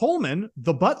walks Coleman,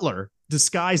 the butler,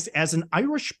 disguised as an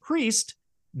Irish priest,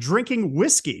 drinking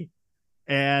whiskey.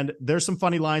 And there's some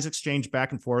funny lines exchanged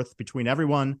back and forth between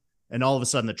everyone. And all of a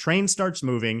sudden the train starts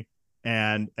moving,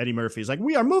 and Eddie Murphy's like,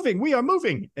 "We are moving. We are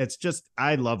moving." It's just,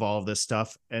 I love all of this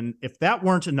stuff. And if that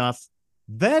weren't enough,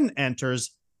 then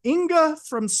enters Inga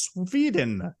from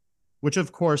Sweden, which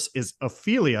of course is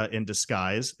Ophelia in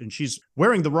disguise. And she's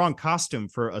wearing the wrong costume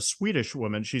for a Swedish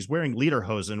woman. She's wearing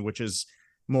lederhosen, which is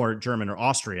more German or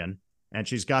Austrian. And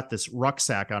she's got this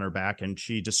rucksack on her back, and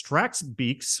she distracts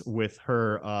Beeks with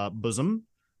her bosom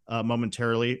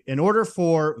momentarily in order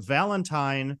for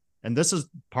Valentine. And this is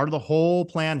part of the whole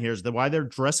plan here, is why they're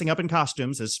dressing up in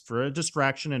costumes is for a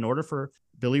distraction in order for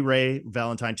Billy Ray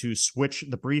Valentine to switch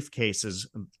the briefcases,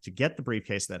 to get the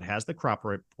briefcase that has the crop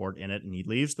report in it. And he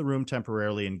leaves the room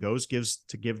temporarily and gives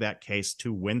that case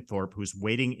to Winthorpe, who's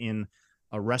waiting in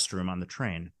a restroom on the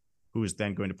train, who is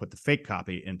then going to put the fake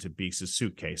copy into Beeks'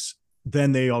 suitcase.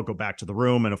 Then they all go back to the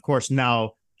room. And of course,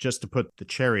 now, just to put the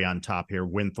cherry on top here,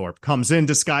 Winthorpe comes in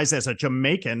disguised as a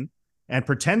Jamaican and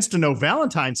pretends to know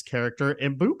Valentine's character,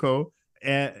 Mbuko.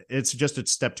 It's just a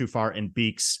step too far. And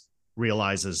Beeks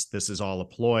realizes this is all a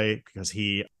ploy, because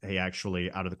he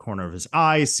actually, out of the corner of his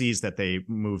eye, sees that they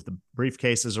move the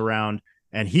briefcases around,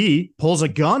 and he pulls a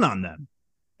gun on them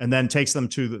and then takes them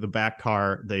to the back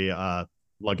car, the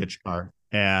luggage car.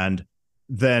 And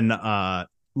then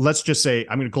let's just say,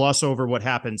 I'm going to gloss over what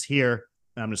happens here.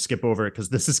 I'm going to skip over it because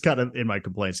this is kind of in my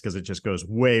complaints, because it just goes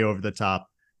way over the top.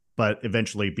 But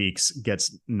eventually Beeks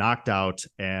gets knocked out,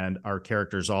 and our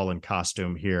characters, all in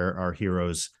costume here, our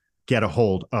heroes, get a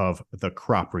hold of the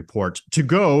crop report to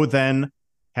go then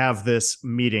have this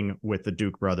meeting with the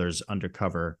Duke brothers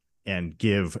undercover and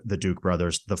give the Duke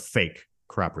brothers the fake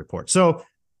crop report. So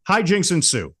hijinks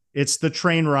ensue. It's the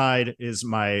train ride is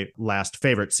my last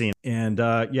favorite scene. And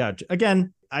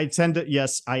again, I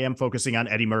am focusing on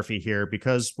Eddie Murphy here,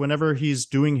 because whenever he's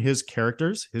doing his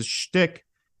characters, his shtick,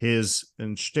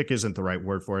 and shtick isn't the right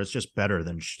word for it, it's just better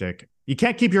than shtick. You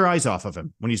can't keep your eyes off of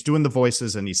him when he's doing the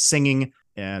voices and he's singing,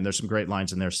 and there's some great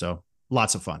lines in there. So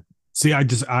lots of fun. See, I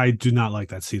do not like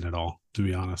that scene at all, to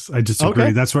be honest. I disagree.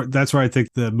 Okay. That's where I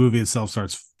think the movie itself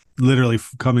starts literally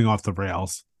coming off the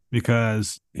rails,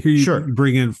 because here you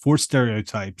bring in 4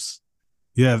 stereotypes.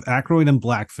 You have Aykroyd and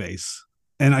blackface,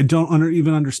 and I don't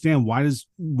even understand why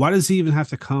does he even have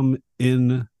to come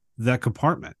in that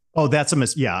compartment? Oh, that's a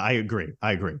miss. Yeah, I agree.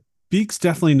 Beeks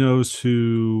definitely knows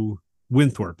who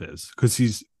Winthorpe is, because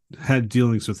he's had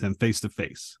dealings with him face to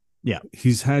face. Yeah,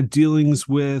 he's had dealings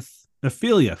with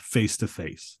Ophelia face to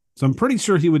face. So I'm pretty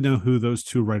sure he would know who those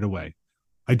two right away.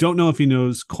 I don't know if he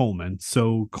knows Coleman.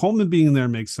 So Coleman being there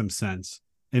makes some sense.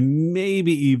 And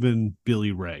maybe even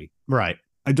Billy Ray. Right.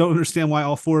 I don't understand why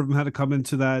all 4 of them had to come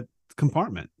into that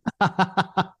compartment.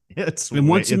 It's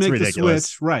once you make ridiculous. the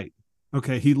switch, right.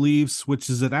 Okay, he leaves,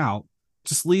 switches it out.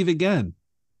 Just leave again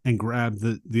and grab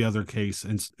the other case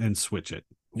and switch it.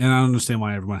 And I don't understand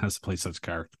why everyone has to play such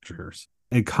characters.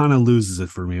 It kind of loses it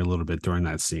for me a little bit during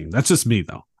that scene. That's just me,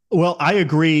 though. Well, I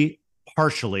agree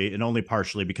partially, and only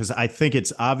partially, because I think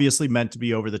it's obviously meant to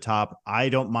be over the top. I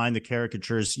don't mind the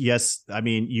caricatures. Yes, I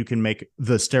mean, you can make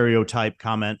the stereotype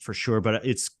comment for sure, but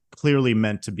it's clearly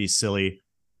meant to be silly.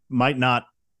 Might not,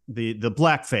 the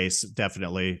blackface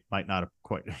definitely might not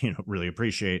quite, really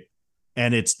appreciate.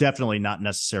 And it's definitely not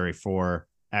necessary for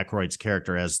Aykroyd's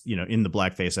character, as in the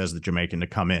blackface as the Jamaican, to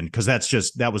come in, because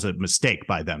that was a mistake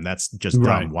by them. That's just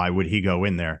right. Dumb. Why would he go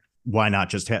in there? Why not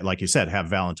just like you said, have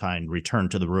Valentine return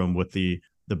to the room with the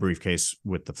briefcase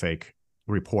with the fake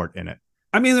report in it?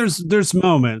 I mean, there's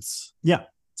moments. Yeah,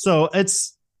 So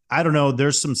I don't know,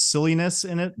 there's some silliness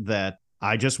in it that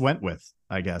I just went with,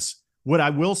 I guess. What I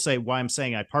will say, why I'm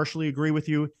saying I partially agree with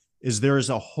you, is there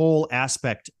is a whole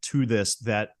aspect to this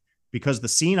that, because the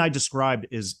scene I described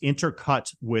is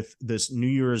intercut with this New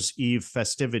Year's Eve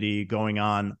festivity going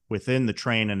on within the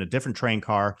train in a different train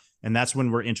car. And that's when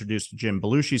we're introduced to Jim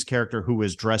Belushi's character, who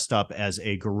is dressed up as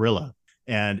a gorilla.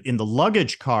 And in the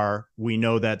luggage car, we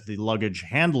know that the luggage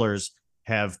handlers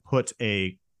have put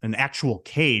an actual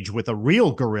cage with a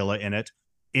real gorilla in it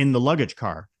in the luggage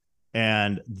car.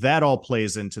 And that all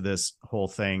plays into this whole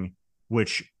thing,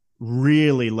 which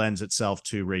really lends itself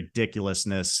to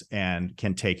ridiculousness and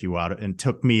can take you out. And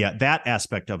that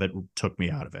aspect of it took me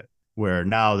out of it, where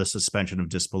now the suspension of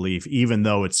disbelief, even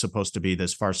though it's supposed to be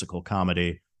this farcical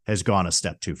comedy, has gone a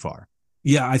step too far.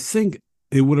 Yeah, I think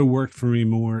it would have worked for me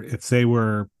more if they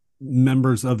were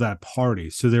members of that party.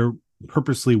 So they're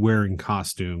purposely wearing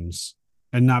costumes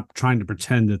and not trying to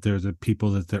pretend that they're the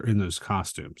people that they're in those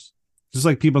costumes. Just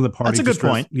like people in the party. That's a good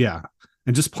point. Yeah.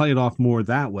 And just play it off more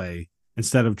that way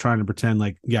instead of trying to pretend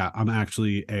like, yeah, I'm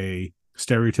actually a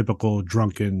stereotypical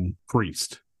drunken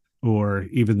priest. Or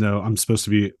even though I'm supposed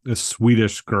to be a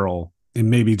Swedish girl, and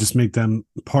maybe just make them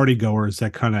party goers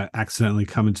that kind of accidentally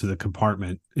come into the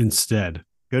compartment instead.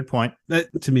 Good point. That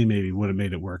to me maybe would have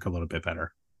made it work a little bit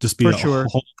better. Just be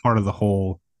whole part of the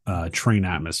whole train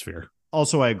atmosphere.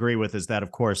 Also, I agree with is that,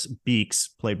 of course, Beeks,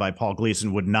 played by Paul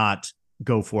Gleason, would not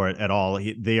go for it at all.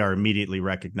 They are immediately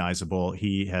recognizable.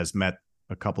 He has met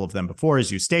a couple of them before,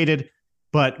 as you stated.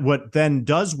 But what then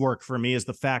does work for me is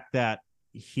the fact that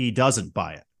he doesn't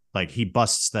buy it. Like, he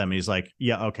busts them. He's like,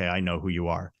 yeah, okay, I know who you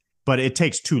are. But it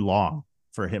takes too long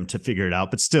for him to figure it out.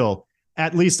 But still,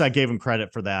 at least I gave him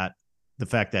credit for that. The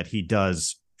fact that he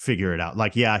does figure it out.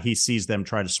 Like, yeah, he sees them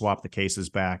try to swap the cases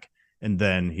back. And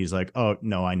then he's like, oh,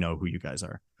 no, I know who you guys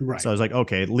are. Right. So I was like,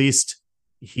 okay, at least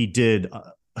he did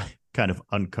kind of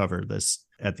uncover this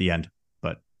at the end.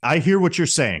 But I hear what you're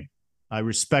saying. I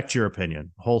respect your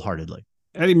opinion wholeheartedly.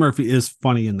 Eddie Murphy is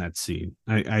funny in that scene.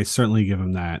 I certainly give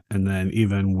him that. And then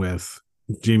even with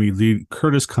Jamie Lee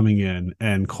Curtis coming in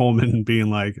and Coleman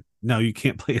being like, no, you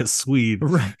can't play a Swede.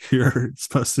 Right. You're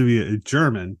supposed to be a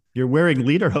German. You're wearing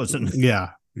lederhosen. Yeah.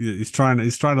 He's trying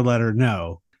to let her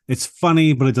know. It's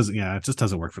funny, but it just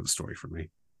doesn't work for the story for me.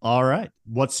 All right.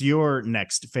 What's your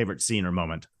next favorite scene or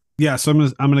moment? Yeah, so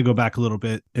I'm gonna go back a little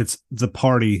bit. It's the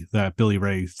party that Billy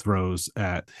Ray throws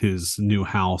at his new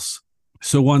house.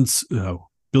 So once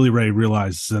Billy Ray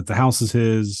realizes that the house is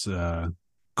his,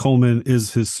 Coleman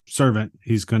is his servant,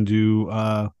 he's going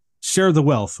to share the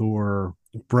wealth or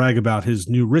brag about his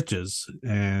new riches.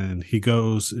 And he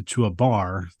goes to a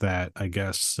bar that I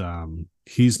guess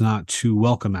he's not too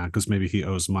welcome at because maybe he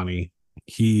owes money.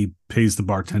 He pays the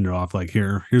bartender off like,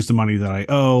 here's the money that I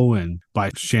owe, and buy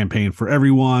champagne for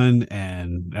everyone.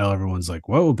 And everyone's like,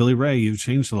 whoa, Billy Ray, you've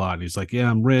changed a lot. And he's like,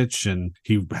 yeah, I'm rich. And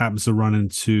he happens to run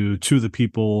into two of the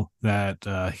people that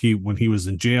when he was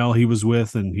in jail, he was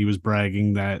with, and he was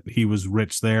bragging that he was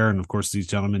rich there. And of course, these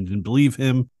gentlemen didn't believe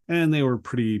him, and they were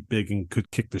pretty big and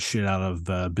could kick the shit out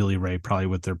of Billy Ray, probably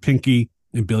with their pinky.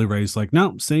 And Billy Ray's like,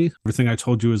 no, see, everything I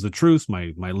told you is the truth.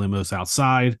 My limo's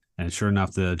outside. And sure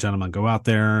enough, the gentlemen go out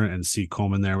there and see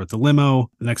Coleman there with the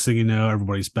limo. The next thing you know,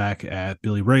 everybody's back at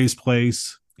Billy Ray's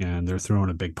place, and they're throwing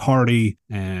a big party.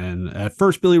 And at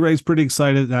first, Billy Ray's pretty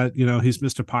excited that, he's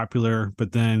Mr. Popular,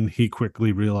 but then he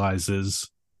quickly realizes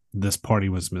this party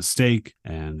was a mistake,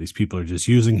 and these people are just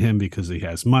using him because he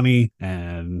has money.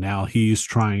 And now he's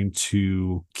trying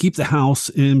to keep the house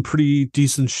in pretty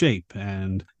decent shape.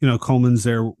 And, Coleman's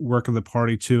there working the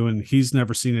party too, and he's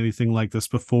never seen anything like this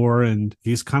before. And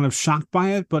he's kind of shocked by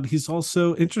it, but he's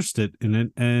also interested in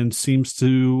it and seems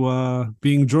to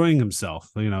be enjoying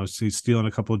himself. So he's stealing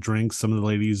a couple of drinks. Some of the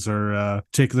ladies are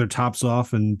taking their tops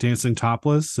off and dancing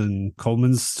topless. And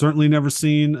Coleman's certainly never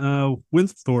seen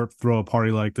Winthorpe throw a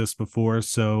party like this before,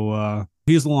 so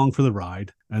he's along for the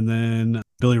ride. And then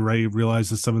Billy Ray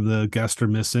realizes some of the guests are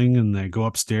missing, and they go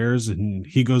upstairs, and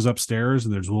he goes upstairs,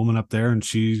 and there's a woman up there, and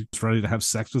she's ready to have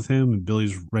sex with him. And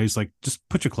Billy Ray's like, just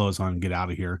put your clothes on and get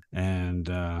out of here. And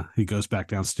he goes back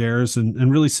downstairs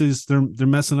and really sees they're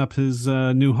messing up his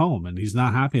new home, and he's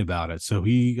not happy about it. So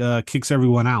he kicks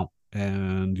everyone out.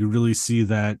 And you really see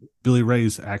that Billy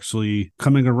Ray's actually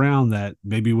coming around, that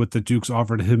maybe what the Dukes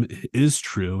offered him is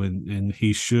true, and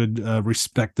he should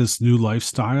respect this new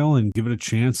lifestyle and give it a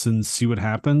chance and see what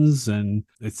happens. And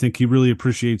I think he really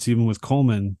appreciates, even with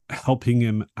Coleman helping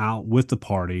him out with the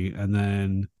party. And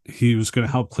then he was going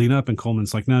to help clean up, and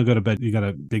Coleman's like, no, go to bed. You got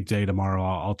a big day tomorrow.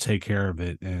 I'll take care of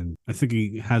it. And I think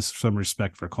he has some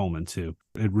respect for Coleman too.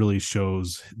 It really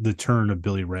shows the turn of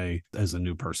Billy Ray as a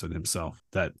new person himself,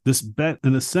 that this bet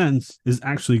in a sense is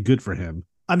actually good for him.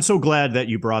 I'm so glad that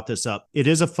you brought this up. It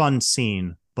is a fun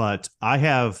scene, but I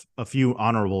have a few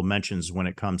honorable mentions when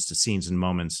it comes to scenes and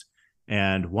moments.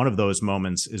 And one of those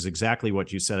moments is exactly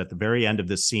what you said at the very end of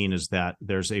this scene, is that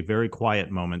there's a very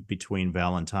quiet moment between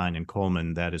Valentine and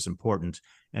Coleman that is important.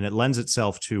 And it lends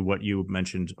itself to what you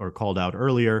mentioned or called out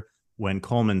earlier when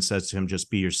Coleman says to him, just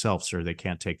be yourself, sir. They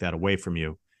can't take that away from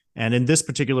you. And in this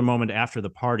particular moment after the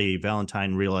party,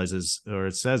 Valentine realizes, or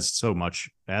it says so much,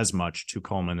 as much to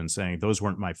Coleman, and saying, those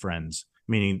weren't my friends,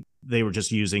 meaning they were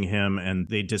just using him and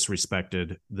they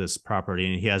disrespected this property.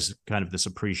 And he has kind of this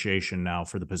appreciation now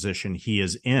for the position he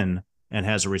is in and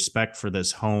has a respect for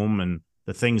this home and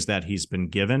the things that he's been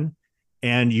given.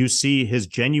 And you see his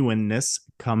genuineness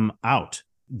come out,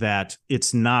 that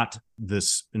it's not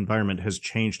this environment has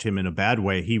changed him in a bad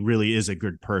way. He really is a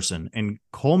good person. And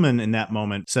Coleman in that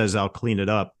moment says, I'll clean it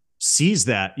up, sees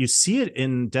that. You see it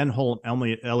in Denholm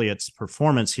Elliott's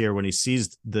performance here when he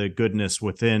sees the goodness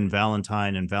within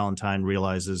Valentine, and Valentine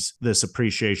realizes this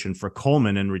appreciation for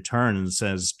Coleman in return and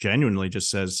says, genuinely just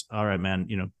says, all right, man,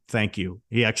 thank you.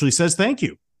 He actually says, thank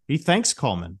you. He thanks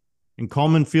Coleman. And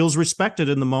Coleman feels respected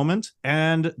in the moment.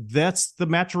 And that's the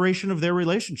maturation of their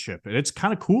relationship. And it's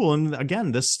kind of cool. And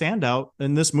again, this standout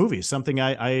in this movie, something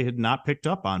I had not picked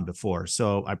up on before.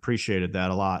 So I appreciated that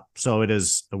a lot. So it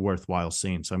is a worthwhile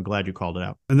scene. So I'm glad you called it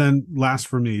out. And then last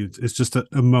for me, it's just a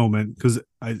moment, because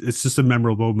it's just a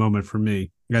memorable moment for me.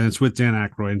 And it's with Dan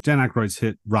Aykroyd. Dan Aykroyd's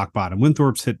hit rock bottom.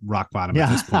 Winthorpe's hit rock bottom at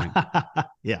this point.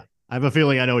 Yeah. I have a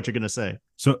feeling I know what you're going to say.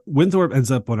 So Winthorpe ends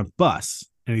up on a bus.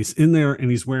 And he's in there and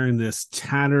he's wearing this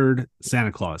tattered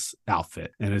Santa Claus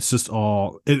outfit. And it's just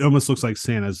it almost looks like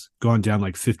Santa's gone down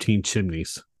like 15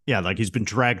 chimneys. Yeah, like he's been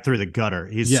dragged through the gutter.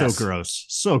 He's so gross.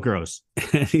 So gross.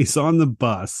 And he's on the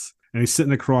bus and he's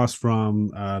sitting across from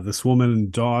this woman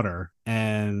and daughter.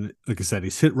 And like I said,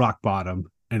 he's hit rock bottom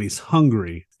and he's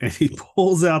hungry. And he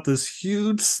pulls out this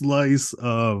huge slice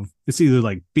of, it's either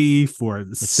like beef or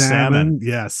salmon.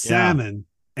 Yeah, salmon. Yeah.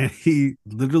 And he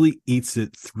literally eats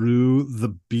it through the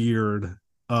beard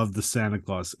of the Santa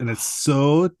Claus. And it's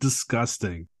so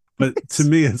disgusting. But to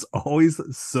me, it's always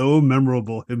so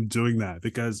memorable him doing that,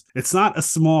 because it's not a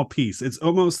small piece. It's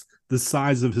almost the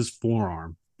size of his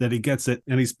forearm that he gets it.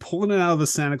 And he's pulling it out of the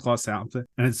Santa Claus outfit.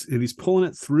 And he's pulling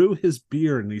it through his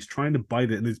beard. And he's trying to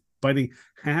bite it. And he's biting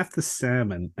half the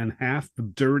salmon and half the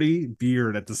dirty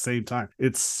beard at the same time.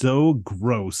 It's so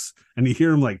gross. And you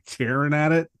hear him like tearing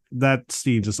at it. That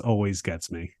scene just always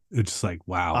gets me. It's just like,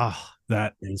 wow,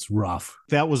 that is rough.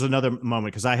 That was another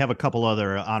moment, because I have a couple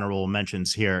other honorable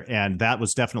mentions here, and that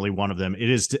was definitely one of them. It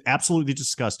is absolutely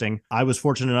disgusting. I was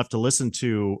fortunate enough to listen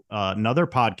to another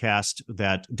podcast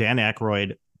that Dan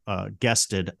Aykroyd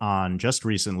guested on just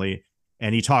recently,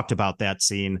 and he talked about that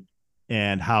scene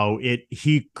and how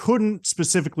he couldn't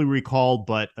specifically recall,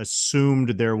 but assumed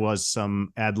there was some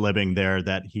ad-libbing there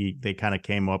that they kind of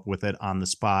came up with it on the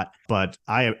spot. But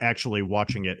I am actually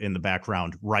watching it in the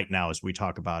background right now as we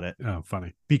talk about it. Oh,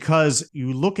 funny. Because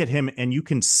you look at him and you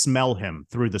can smell him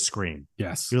through the screen.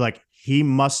 Yes. You're like, he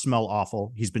must smell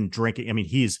awful. He's been drinking. I mean,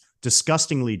 he's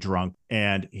disgustingly drunk,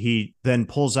 and he then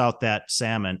pulls out that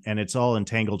salmon and it's all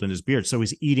entangled in his beard. So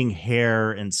he's eating hair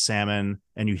and salmon,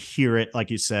 and you hear it, like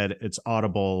you said, it's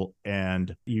audible,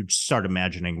 and you start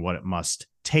imagining what it must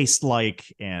taste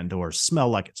like and or smell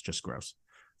like. It's just gross.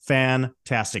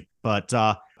 Fantastic. But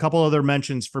a couple other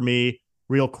mentions for me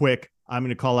real quick. I'm going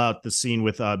to call out the scene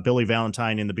with Billy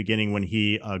Valentine in the beginning when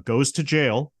he goes to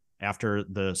jail after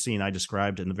the scene I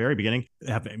described in the very beginning,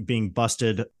 being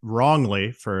busted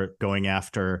wrongly for going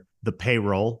after the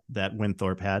payroll that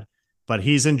Winthorpe had. But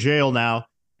he's in jail now,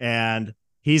 and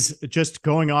he's just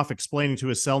going off explaining to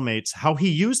his cellmates how he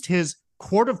used his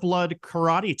quart of blood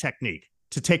karate technique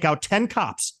to take out 10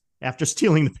 cops after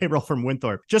stealing the payroll from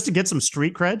Winthorpe, just to get some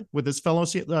street cred with his fellow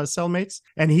cellmates.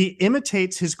 And he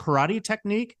imitates his karate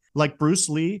technique like Bruce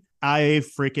Lee. I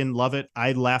freaking love it.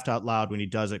 I laughed out loud when he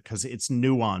does it because it's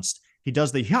nuanced. He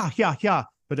does the yeah,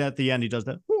 but at the end he does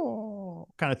that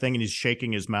kind of thing, and he's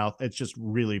shaking his mouth. It's just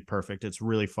really perfect. It's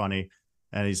really funny.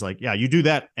 And he's like, yeah, you do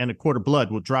that and a quart of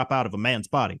blood will drop out of a man's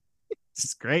body.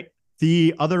 It's great.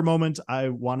 The other moment I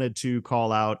wanted to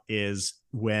call out is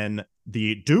when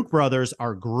the Duke brothers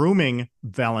are grooming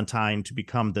Valentine to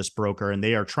become this broker, and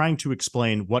they are trying to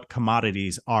explain what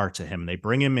commodities are to him. They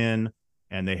bring him in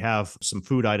and they have some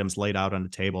food items laid out on the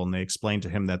table, and they explain to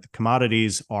him that the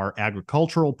commodities are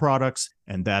agricultural products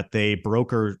and that they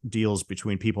broker deals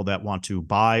between people that want to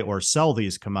buy or sell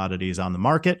these commodities on the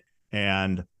market.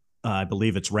 And I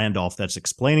believe it's Randolph that's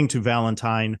explaining to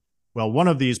Valentine, well, one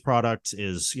of these products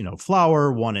is,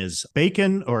 flour, one is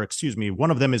bacon, or excuse me,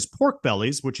 one of them is pork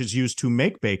bellies, which is used to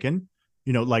make bacon,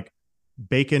 like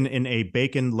bacon in a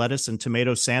bacon, lettuce, and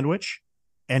tomato sandwich.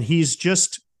 And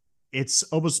it's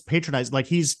almost patronized, like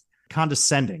he's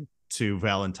condescending to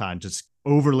Valentine, just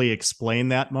overly explain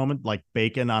that moment, like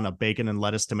bacon on a bacon and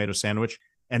lettuce tomato sandwich.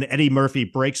 And Eddie Murphy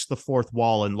breaks the fourth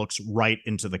wall and looks right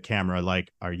into the camera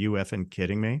like, are you effing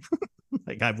kidding me?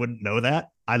 Like, I wouldn't know that.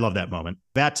 I love that moment.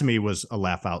 That to me was a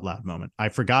laugh out loud moment. I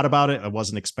forgot about it. I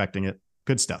wasn't expecting it.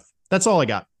 Good stuff. That's all I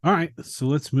got. All right. So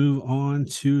let's move on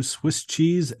to Swiss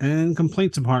cheese and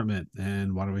complaint department.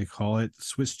 And why do we call it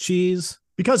Swiss cheese?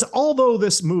 Because although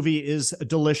this movie is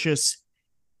delicious,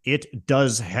 it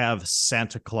does have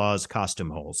Santa Claus costume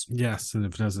holes. Yes. And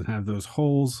if it doesn't have those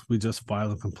holes, we just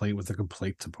file a complaint with the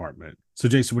complaint department. So,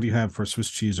 Jason, what do you have for Swiss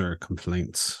cheese or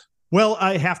complaints? Well,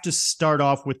 I have to start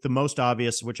off with the most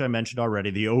obvious, which I mentioned already.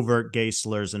 The overt gay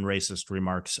slurs and racist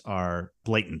remarks are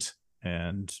blatant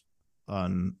and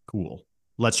uncool.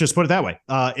 Let's just put it that way.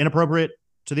 Inappropriate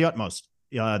to the utmost.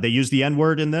 They use the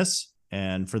N-word in this.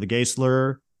 And for the gay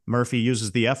slur, Murphy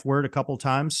uses the F word a couple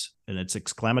times, and it's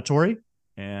exclamatory.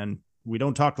 And we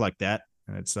don't talk like that.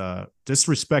 And it's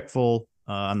disrespectful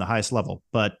on the highest level.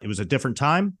 But it was a different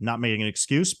time, not making an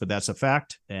excuse, but that's a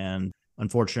fact. And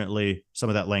unfortunately, some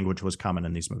of that language was common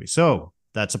in these movies. So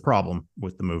that's a problem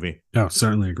with the movie. Oh,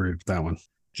 certainly agreed with that one.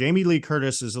 Jamie Lee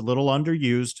Curtis is a little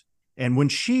underused. And when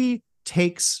she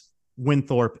takes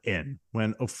Winthorpe in,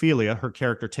 when Ophelia, her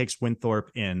character, takes Winthorpe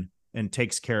in and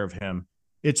takes care of him,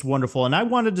 it's wonderful. And I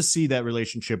wanted to see that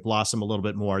relationship blossom a little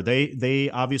bit more. They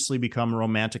obviously become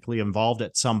romantically involved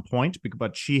at some point,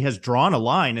 but she has drawn a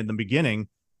line in the beginning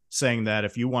saying that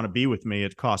if you want to be with me,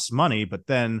 it costs money. But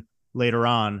then later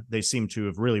on, they seem to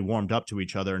have really warmed up to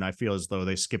each other. And I feel as though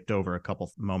they skipped over a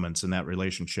couple moments in that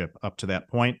relationship up to that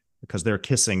point, because they're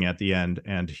kissing at the end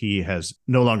and he has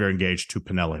no longer engaged to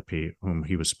Penelope, whom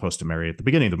he was supposed to marry at the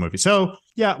beginning of the movie. So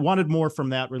yeah, wanted more from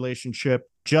that relationship,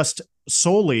 just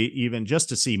solely even just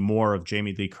to see more of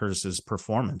Jamie Lee Curtis's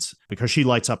performance, because she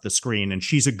lights up the screen and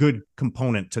she's a good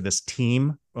component to this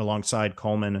team alongside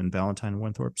Coleman and Valentine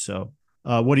Winthorpe. So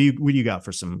what do you got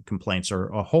for some complaints or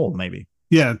a hole maybe?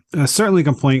 Yeah, certainly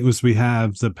complaint was we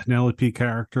have the Penelope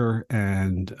character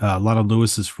and a lot of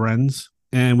Lewis's friends,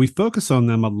 and we focus on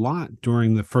them a lot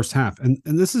during the first half. And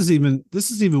this is even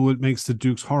what makes the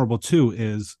Dukes horrible too.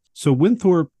 Is so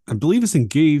Winthorpe, I believe, is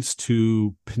engaged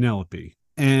to Penelope,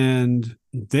 and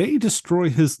they destroy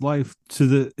his life to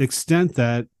the extent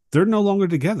that they're no longer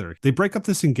together. They break up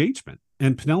this engagement,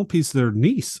 and Penelope's their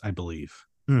niece, I believe,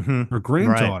 her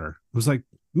granddaughter. Right. It was like,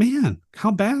 man,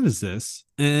 how bad is this?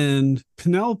 And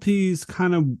Penelope's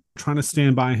kind of trying to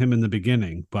stand by him in the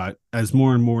beginning, but as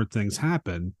more and more things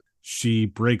happen, she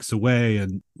breaks away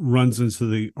and runs into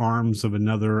the arms of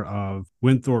another of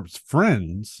Winthorpe's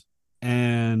friends.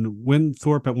 And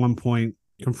Winthorpe at one point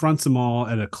confronts them all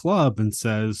at a club and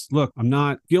says, look, I'm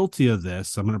not guilty of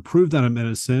this. I'm going to prove that I'm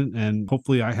innocent, and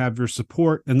hopefully I have your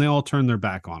support. And they all turn their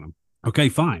back on him. Okay,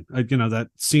 fine. That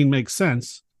scene makes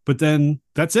sense. But then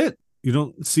that's it. You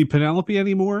don't see Penelope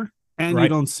anymore, and you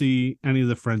don't see any of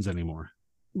the friends anymore.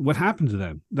 What happened to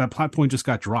them? That plot point just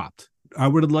got dropped. I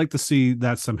would have liked to see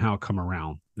that somehow come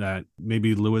around, that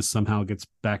maybe Lewis somehow gets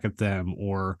back at them,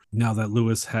 or now that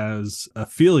Lewis has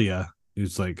Ophelia,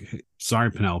 he's like, hey,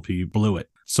 sorry, Penelope, you blew it.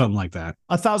 Something like that.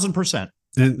 1,000%.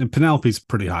 And Penelope's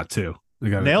pretty hot too.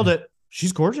 Nailed it.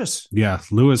 She's gorgeous. Yeah,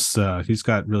 Lewis, he's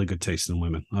got really good taste in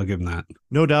women. I'll give him that.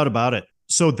 No doubt about it.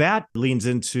 So that leans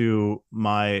into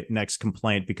my next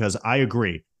complaint, because I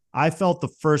agree. I felt the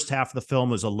first half of the film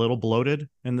was a little bloated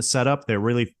in the setup. They're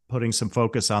really putting some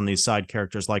focus on these side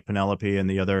characters like Penelope and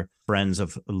the other friends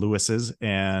of Lewis's,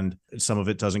 and some of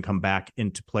it doesn't come back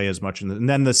into play as much. And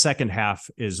then the second half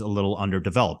is a little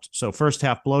underdeveloped. So first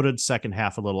half bloated, second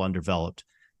half a little underdeveloped,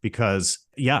 because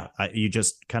you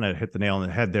just kind of hit the nail on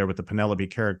the head there with the Penelope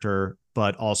character.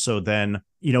 But also then,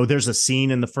 there's a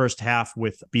scene in the first half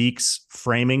with Beeks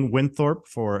framing Winthorpe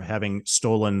for having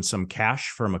stolen some cash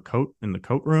from a coat in the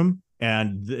coat room.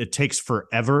 And it takes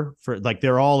forever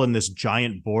they're all in this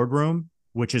giant boardroom,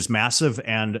 which is massive.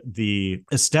 And the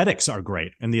aesthetics are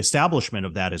great. And the establishment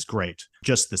of that is great.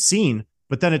 Just the scene.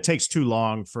 But then it takes too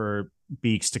long for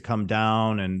Beeks to come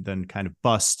down and then kind of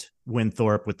bust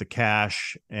Winthorpe with the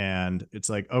cash. And it's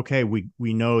like, okay, we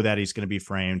know that he's going to be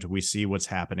framed. We see what's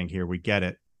happening here. We get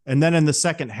it. And then in the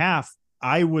second half,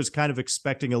 I was kind of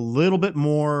expecting a little bit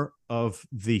more of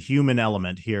the human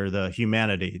element here, the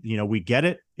humanity. We get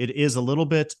it. It is a little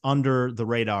bit under the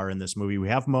radar in this movie. We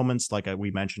have moments like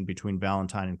we mentioned between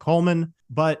Valentine and Coleman,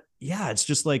 but yeah, it's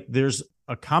just like there's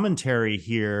a commentary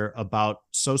here about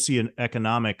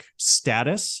socioeconomic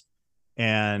status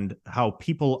and how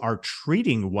people are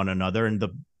treating one another. And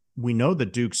we know the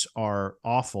Dukes are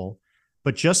awful,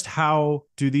 but just how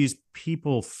do these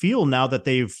people feel now that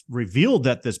they've revealed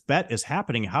that this bet is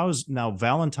happening? How is now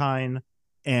Valentine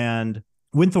and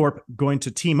Winthorpe going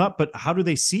to team up? But how do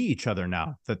they see each other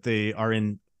now that they are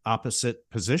in opposite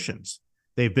positions?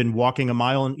 They've been walking a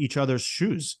mile in each other's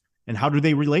shoes. And how do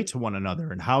they relate to one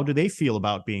another? And how do they feel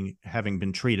about having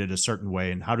been treated a certain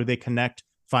way? And how do they connect,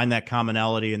 find that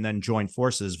commonality, and then join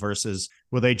forces versus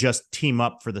will they just team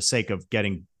up for the sake of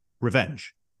getting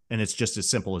revenge? And it's just as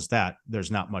simple as that.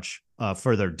 There's not much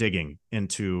further digging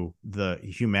into the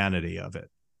humanity of it,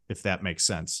 if that makes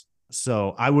sense.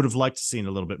 So I would have liked to seen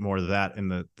a little bit more of that in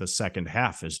the second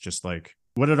half, is just like,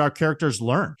 what did our characters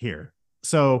learn here?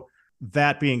 So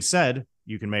that being said,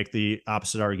 you can make the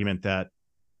opposite argument that,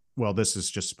 well, this is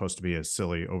just supposed to be a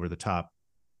silly, over-the-top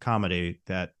comedy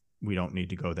that we don't need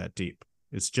to go that deep.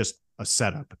 It's just a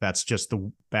setup. That's just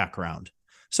the background.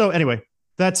 So anyway,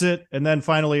 that's it. And then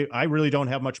finally, I really don't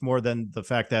have much more than the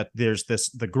fact that there's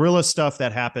the gorilla stuff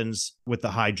that happens with the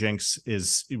hijinks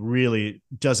it really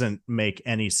doesn't make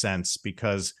any sense,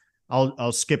 because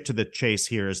I'll skip to the chase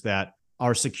here, is that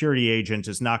our security agent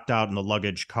is knocked out in the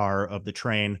luggage car of the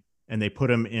train, and they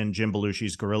put him in Jim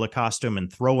Belushi's gorilla costume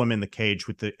and throw him in the cage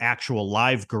with the actual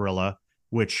live gorilla,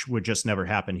 which would just never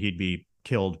happen. He'd be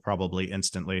killed probably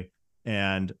instantly.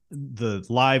 And the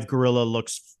live gorilla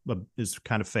is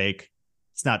kind of fake.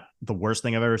 It's not the worst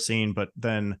thing I've ever seen, but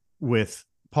then with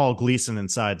Paul Gleason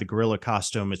inside the gorilla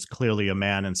costume, it's clearly a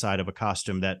man inside of a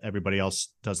costume that everybody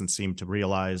else doesn't seem to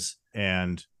realize.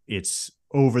 And it's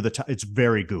over the top. It's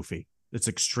very goofy. It's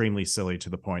extremely silly to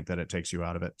the point that it takes you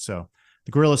out of it. So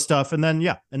the gorilla stuff, and then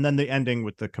the ending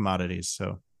with the commodities.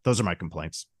 So those are my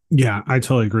complaints. Yeah, I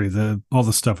totally agree. All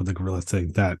the stuff with the gorilla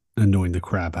thing, that annoyed the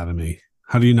crap out of me.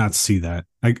 How do you not see that?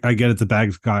 I get it, the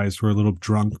bag guys were a little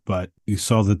drunk, but you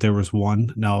saw that there was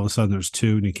one. Now all of a sudden there's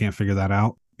two, and you can't figure that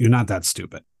out. You're not that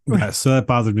stupid. Yeah, so that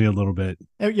bothered me a little bit.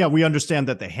 Yeah, we understand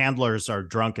that the handlers are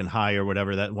drunk and high or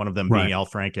whatever, that one of them being Al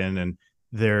Franken, and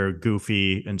they're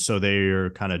goofy, and so they're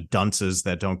kind of dunces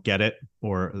that don't get it,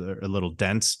 or they're a little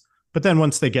dense. But then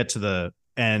once they get to the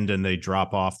end and they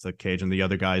drop off the cage and the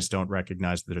other guys don't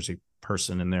recognize that there's a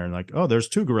person in there, and like, oh, there's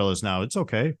two gorillas now. It's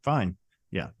okay. Fine.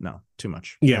 Yeah, no, too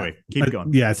much. Yeah. Anyway, keep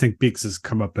going. Yeah, I think Beeks'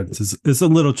 comeuppance is a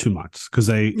little too much, because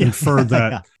they infer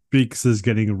that Beeks is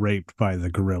getting raped by the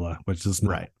gorilla, which is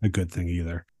not a good thing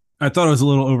either. I thought it was a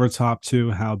little over top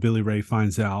too, how Billy Ray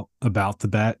finds out about the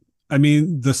bet. I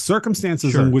mean, the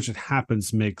circumstances in which it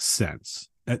happens makes sense.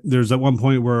 There's at one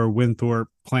point where Winthorpe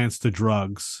plants the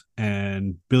drugs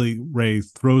and Billy Ray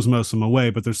throws most of them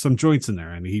away, but there's some joints in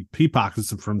there and he pockets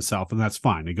them for himself, and that's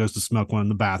fine. He goes to smoke one in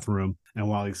the bathroom, and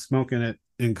while he's smoking it,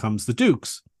 in comes the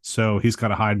Dukes. So he's got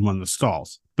to hide in one of the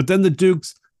stalls. But then the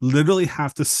Dukes literally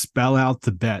have to spell out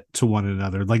the bet to one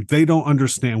another. Like, they don't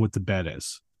understand what the bet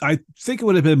is. I think it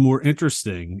would have been more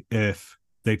interesting if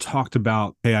they talked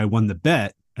about, hey, I won the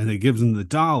bet, and they give them the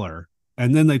 $1.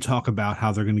 And then they talk about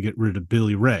how they're going to get rid of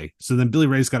Billy Ray. So then Billy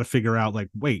Ray's got to figure out, like,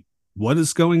 wait, what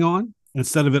is going on?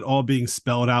 Instead of it all being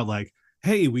spelled out like,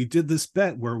 hey, we did this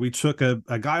bet where we took a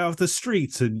guy off the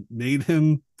streets and made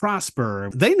him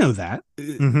prosper. They know that.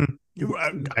 Mm-hmm.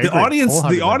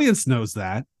 The audience knows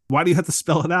that. Why do you have to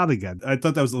spell it out again? I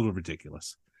thought that was a little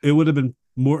ridiculous. It would have been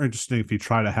more interesting if you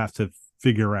try to have to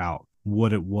figure out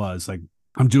what it was. Like,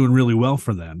 I'm doing really well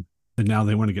for them, and now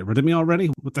they want to get rid of me already?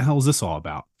 What the hell is this all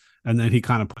about? And then he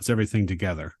kind of puts everything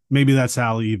together. Maybe that's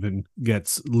how he even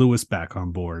gets Lewis back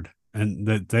on board, and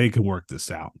that they can work this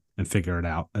out and figure it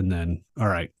out. And then, all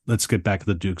right, let's get back to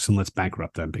the Dukes and let's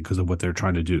bankrupt them because of what they're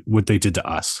trying to do, what they did to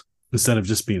us, instead of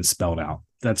just being spelled out.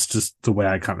 That's just the way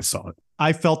I kind of saw it.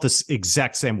 I felt this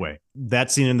exact same way.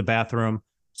 That scene in the bathroom,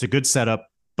 it's a good setup,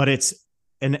 but it's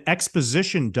an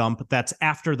exposition dump that's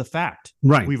after the fact.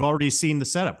 Right. We've already seen the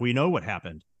setup. We know what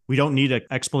happened. We don't need an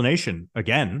explanation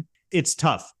again. It's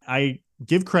tough. I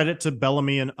give credit to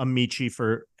Bellamy and Amici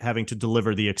for having to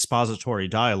deliver the expository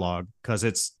dialogue, because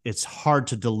it's hard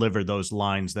to deliver those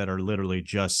lines that are literally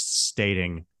just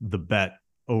stating the bet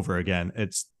over again.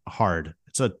 It's hard.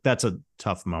 That's a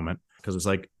tough moment, because it's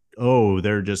like, oh,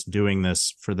 they're just doing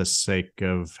this for the sake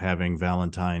of having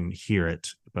Valentine hear it.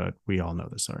 But we all know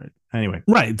this already. Anyway.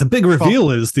 Right. The big reveal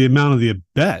is the amount of the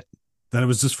bet, that it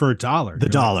was just for $1. The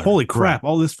dollar. Like, holy crap. Right.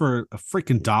 All this for a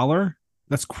freaking $1?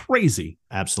 That's crazy.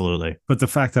 Absolutely. But the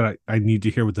fact that I need to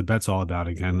hear what the bet's all about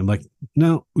again, I'm like,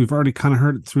 no, we've already kind of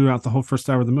heard it throughout the whole first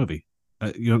hour of the movie.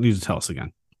 You don't need to tell us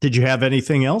again. Did you have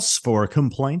anything else for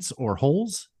complaints or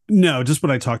holes? No, just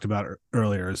what I talked about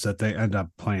earlier is that they end up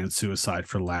playing suicide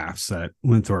for laughs, that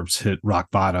Winthrop's hit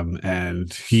rock bottom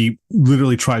and he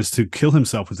literally tries to kill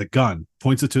himself with a gun,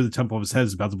 points it to the temple of his head,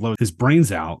 is about to blow his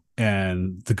brains out,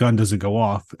 and the gun doesn't go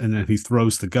off. And then he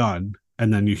throws the gun,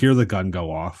 and then you hear the gun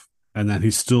go off. And then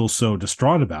he's still so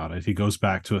distraught about it. He goes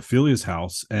back to Ophelia's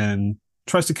house and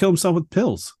tries to kill himself with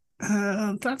pills.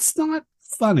 That's not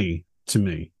funny to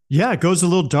me. Yeah, it goes a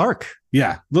little dark.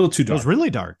 Yeah, a little too dark. It goes really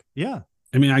dark. Yeah.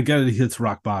 I mean, I get it. He hits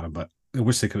rock bottom, but I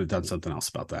wish they could have done something else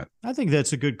about that. I think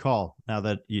that's a good call now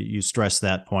that you stress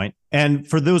that point. And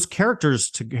for those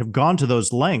characters to have gone to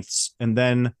those lengths and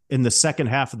then in the second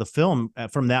half of the film,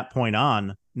 from that point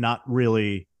on, not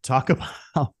really talk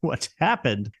about what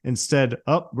happened. Instead,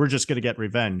 we're just going to get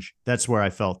revenge. That's where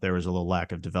I felt there was a little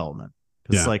lack of development.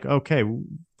 It's like, okay,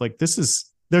 like there's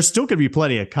still going to be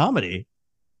plenty of comedy.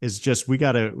 It's just, we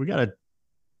gotta,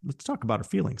 let's talk about our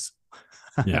feelings.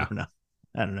 Yeah.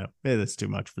 I don't know. Maybe that's too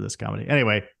much for this comedy.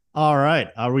 Anyway. All right.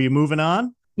 Are we moving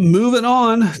on? Moving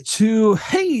on to,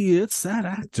 hey, it's that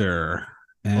actor.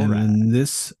 And in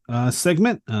this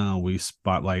segment, we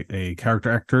spotlight a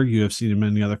character actor you have seen in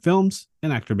many other films,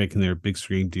 an actor making their big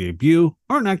screen debut,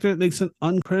 or an actor that makes an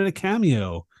uncredited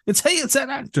cameo. It's Hey, It's That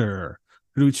Actor.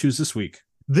 Who do we choose this week?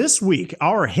 This week,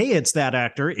 our Hey, It's That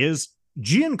Actor is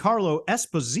Giancarlo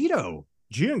Esposito.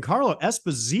 Giancarlo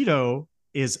Esposito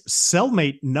is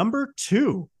cellmate number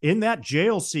 2 in that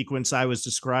jail sequence I was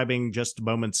describing just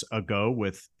moments ago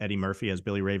with Eddie Murphy as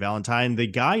Billy Ray Valentine. The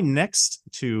guy next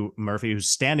to Murphy who's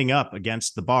standing up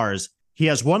against the bars, he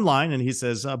has one line and he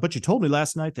says, but you told me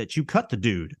last night that you cut the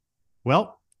dude.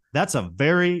 Well, that's a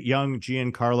very young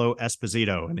Giancarlo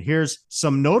Esposito. And here's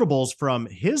some notables from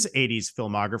his 80s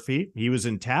filmography. He was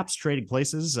in Taps, Trading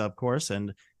Places, of course,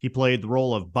 and he played the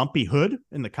role of Bumpy Hood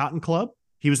in The Cotton Club.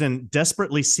 He was in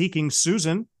Desperately Seeking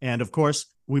Susan. And of course,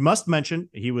 we must mention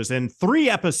he was in 3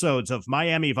 episodes of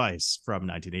Miami Vice from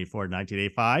 1984 to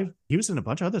 1985. He was in a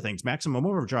bunch of other things. Maximum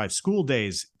Overdrive, School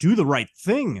Days, Do the Right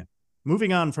Thing.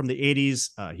 Moving on from the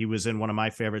 80s, he was in one of my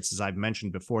favorites, as I've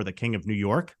mentioned before, The King of New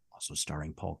York, also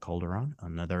starring Paul Calderon,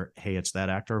 another Hey, It's That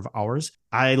Actor of ours.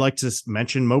 I like to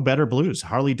mention Mo Better Blues,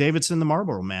 Harley Davidson, The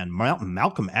Marlboro Man,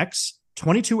 Malcolm X,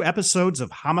 22 episodes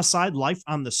of Homicide: Life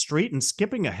on the Street, and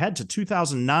skipping ahead to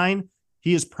 2009,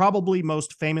 he is probably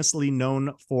most famously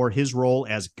known for his role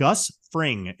as Gus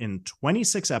Fring in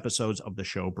 26 episodes of the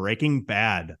show Breaking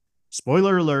Bad.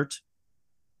 Spoiler alert,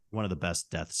 one of the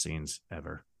best death scenes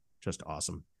ever. Just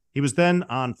awesome. He was then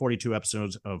on 42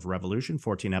 episodes of Revolution,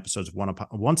 14 episodes of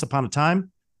Once Upon a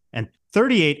Time, and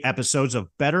 38 episodes of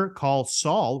Better Call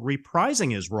Saul,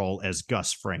 reprising his role as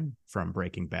Gus Fring from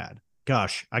Breaking Bad.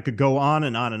 Gosh, I could go on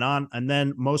and on and on. And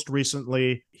then most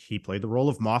recently, he played the role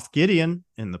of Moff Gideon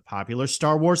in the popular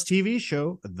Star Wars TV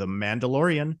show, The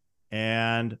Mandalorian,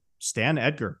 and Stan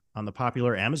Edgar on the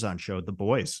popular Amazon show, The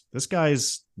Boys. This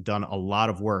guy's done a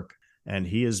lot of work, and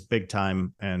he is big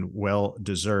time and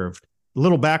well-deserved. A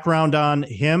little background on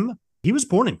him. He was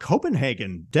born in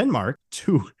Copenhagen, Denmark,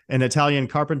 to an Italian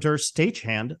carpenter,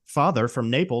 stagehand father from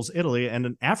Naples, Italy, and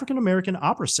an African-American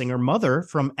opera singer mother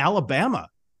from Alabama.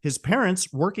 His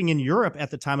parents, working in Europe at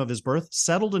the time of his birth,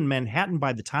 settled in Manhattan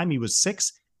by the time he was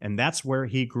 6, and that's where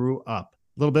he grew up.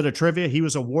 A little bit of trivia. He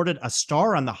was awarded a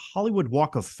star on the Hollywood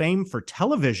Walk of Fame for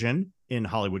television in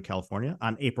Hollywood, California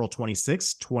on April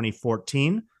 26,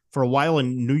 2014. For a while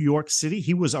in New York City,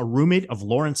 he was a roommate of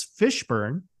Lawrence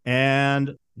Fishburne,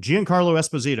 and Giancarlo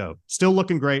Esposito, still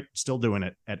looking great, still doing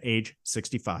it at age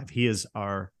 65. He is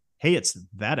our Hey, It's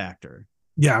That Actor.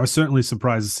 Yeah, I was certainly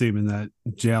surprised to see him in that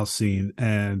jail scene,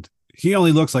 and he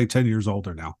only looks like 10 years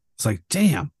older now. It's like,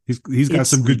 damn, he's got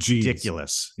some good genes.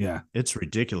 Ridiculous. Yeah. It's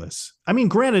ridiculous. I mean,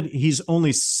 granted, he's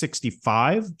only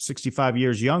 65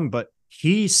 years young, but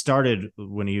he started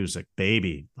when he was a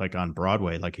baby, like on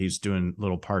Broadway, like he's doing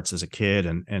little parts as a kid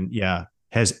and yeah,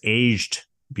 has aged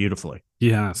beautifully.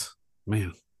 Yes,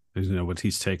 man, you know what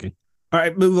he's taking. All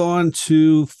right, move on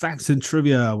to facts and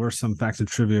trivia. What are some facts and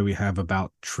trivia we have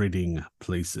about Trading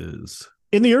Places?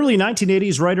 In the early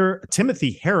 1980s, writer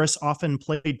Timothy Harris often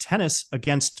played tennis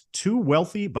against 2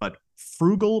 wealthy but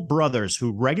frugal brothers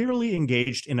who regularly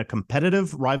engaged in a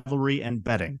competitive rivalry and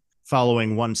betting.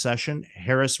 Following one session,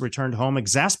 Harris returned home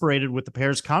exasperated with the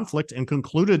pair's conflict and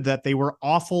concluded that they were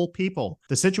awful people.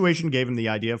 The situation gave him the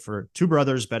idea for 2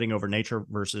 brothers betting over nature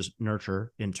versus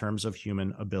nurture in terms of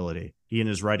human ability. He and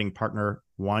his writing partner,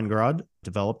 Weingrod,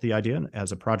 developed the idea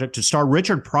as a project to star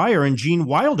Richard Pryor and Gene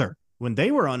Wilder. When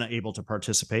they were unable to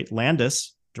participate,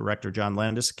 Landis, director John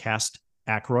Landis, cast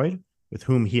Aykroyd, with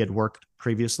whom he had worked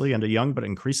previously, and a young but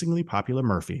increasingly popular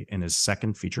Murphy in his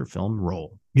second feature film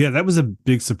role. Yeah, that was a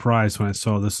big surprise when I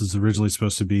saw this was originally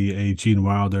supposed to be a Gene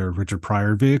Wilder, Richard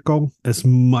Pryor vehicle. As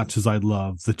much as I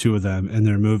love the two of them in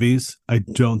their movies, I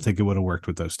don't think it would have worked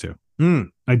with those two.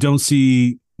 I don't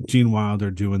see Gene Wilder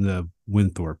doing the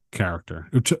Winthorpe character.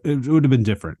 It would have been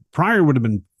different. Pryor would have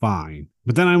been fine,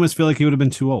 but then I almost feel like he would have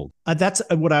been too old. That's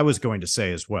what I was going to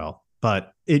say as well,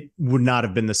 but it would not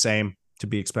have been the same to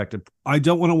be expected. I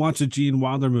don't want to watch a Gene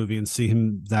Wilder movie and see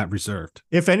him that reserved.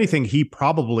 If anything, he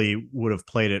probably would have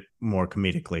played it more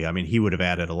comedically. I mean, he would have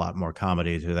added a lot more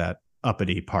comedy to that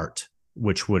uppity part,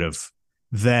 which would have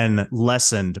then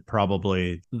lessened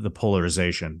probably the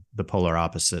polarization, the polar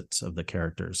opposites of the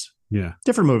characters. Yeah.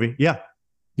 Different movie. Yeah.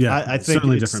 Yeah, I think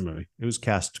certainly a different movie. It was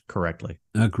cast correctly.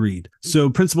 Agreed. So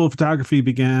principal photography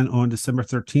began on December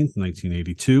 13th,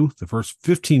 1982. The first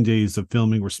 15 days of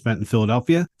filming were spent in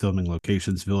Philadelphia. Filming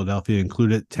locations in Philadelphia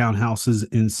included townhouses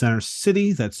in Center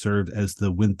City that served as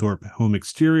the Winthorpe home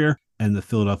exterior, and the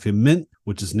Philadelphia Mint,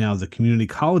 which is now the Community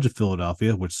College of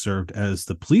Philadelphia, which served as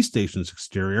the police station's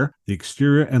exterior. The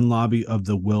exterior and lobby of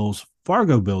the Wells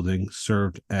Fargo building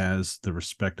served as the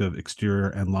respective exterior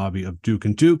and lobby of Duke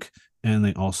and Duke. And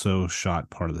they also shot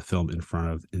part of the film in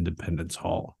front of Independence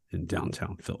Hall in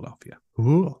downtown Philadelphia.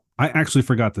 Ooh. I actually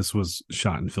forgot this was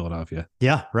shot in Philadelphia.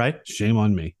 Yeah, right? Shame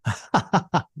on me.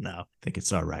 No, I think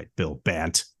it's all right, Bill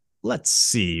Bant. Let's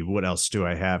see, what else do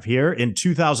I have here? In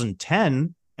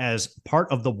 2010, as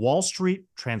part of the Wall Street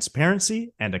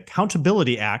Transparency and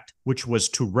Accountability Act, which was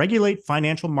to regulate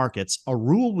financial markets, a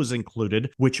rule was included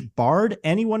which barred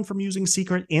anyone from using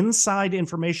secret inside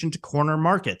information to corner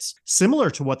markets,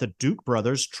 similar to what the Duke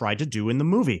brothers tried to do in the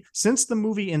movie. Since the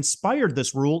movie inspired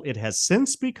this rule, it has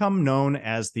since become known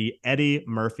as the Eddie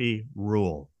Murphy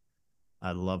Rule.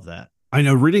 I love that. I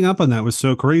know, reading up on that was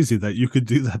so crazy that you could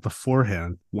do that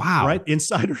beforehand. Wow. Right?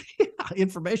 Insider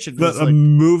information. But a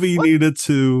movie needed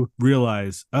to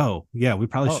realize, oh, yeah, we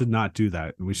probably should not do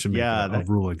that. We should make a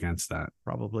rule against that.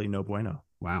 Probably no bueno.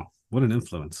 Wow. What an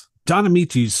influence. Don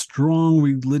Ameche's strong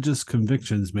religious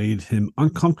convictions made him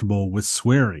uncomfortable with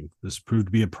swearing. This proved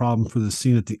to be a problem for the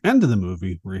scene at the end of the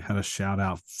movie where he had to shout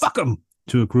out, "Fuck 'em!"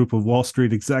 to a group of Wall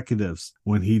Street executives.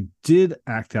 When he did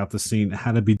act out the scene, it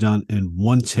had to be done in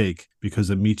one take because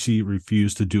Ameche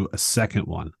refused to do a second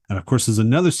one. And of course, there's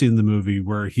another scene in the movie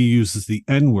where he uses the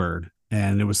N-word,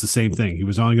 and it was the same thing. He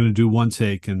was only going to do one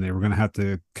take, and they were going to have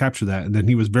to capture that. And then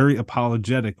he was very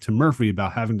apologetic to Murphy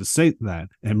about having to say that.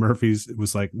 And Murphy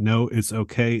was like, no, it's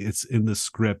okay. It's in the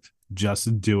script.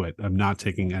 Just do it. I'm not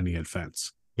taking any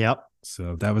offense. Yep.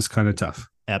 So that was kind of tough.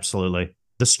 Absolutely.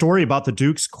 The story about the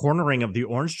Duke's cornering of the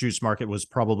orange juice market was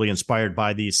probably inspired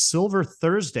by the Silver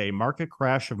Thursday market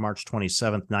crash of March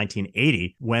 27th,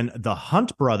 1980, when the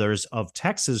Hunt brothers of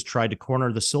Texas tried to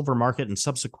corner the silver market and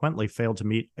subsequently failed to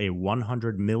meet a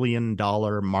 $100 million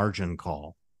margin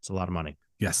call. It's a lot of money.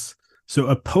 Yes. So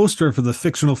a poster for the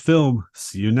fictional film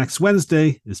See You Next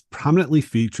Wednesday is prominently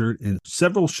featured in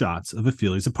several shots of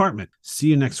Ophelie's apartment. See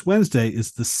You Next Wednesday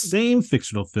is the same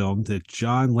fictional film that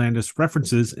John Landis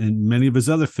references in many of his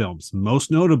other films,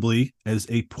 most notably as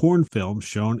a porn film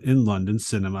shown in London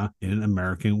cinema in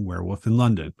American Werewolf in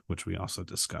London, which we also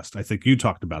discussed. I think you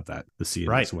talked about that, the See You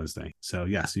Next Wednesday. So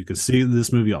yes, you can see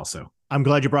this movie also. I'm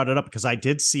glad you brought it up because I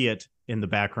did see it in the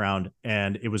background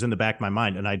and it was in the back of my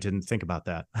mind and I didn't think about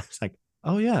that. I was like,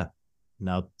 oh yeah.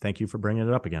 Now, thank you for bringing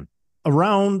it up again.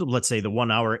 Around, let's say, the 1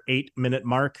 hour, 8 minute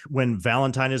mark, when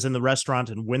Valentine is in the restaurant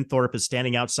and Winthorpe is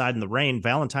standing outside in the rain,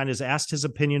 Valentine is asked his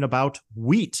opinion about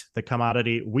wheat, the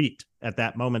commodity wheat. At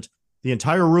that moment, the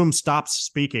entire room stops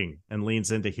speaking and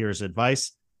leans in to hear his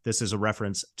advice. This is a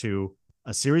reference to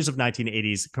a series of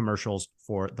 1980s commercials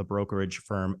for the brokerage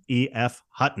firm E.F.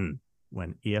 Hutton.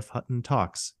 When E.F. Hutton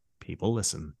talks, people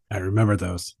listen. I remember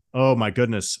those. Oh my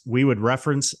goodness. We would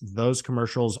reference those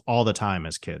commercials all the time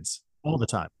as kids. All the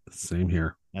time. Same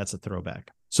here. That's a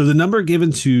throwback. So the number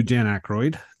given to Dan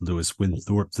Aykroyd, Louis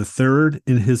Winthorpe III,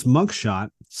 in his mugshot,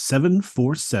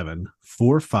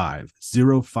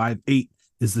 747-45058,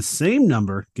 is the same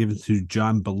number given to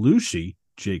John Belushi,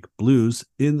 Jake Blues,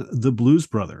 in The Blues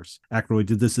Brothers. Aykroyd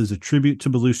did this as a tribute to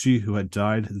Belushi, who had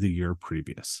died the year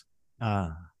previous.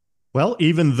 Well,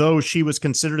 even though she was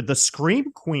considered the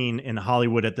scream queen in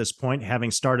Hollywood at this point,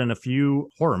 having starred in a few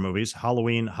horror movies,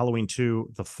 Halloween, Halloween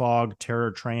 2, The Fog,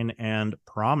 Terror Train, and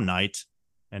Prom Night,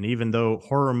 and even though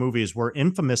horror movies were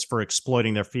infamous for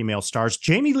exploiting their female stars,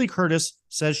 Jamie Lee Curtis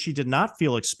says she did not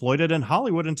feel exploited in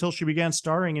Hollywood until she began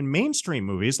starring in mainstream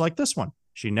movies like this one.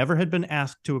 She never had been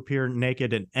asked to appear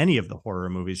naked in any of the horror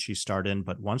movies she starred in,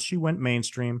 but once she went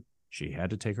mainstream, she had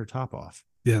to take her top off.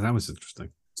 Yeah, that was interesting.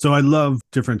 So I love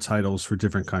different titles for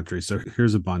different countries. So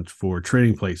here's a bunch for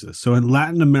Trading Places. So in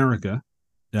Latin America,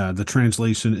 the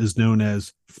translation is known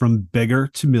as From Beggar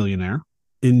to Millionaire.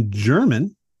 In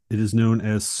German, it is known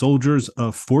as Soldiers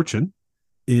of Fortune.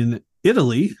 In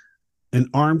Italy, An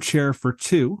Armchair for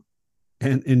Two.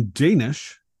 And in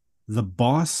Danish, The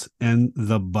Boss and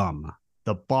the Bum.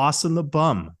 The Boss and the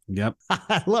Bum. Yep.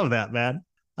 I love that, man.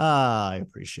 I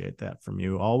appreciate that from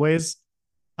you always.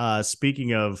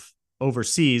 Speaking of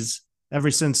overseas,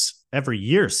 every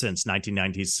year since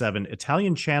 1997,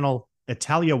 Italian channel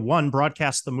Italia 1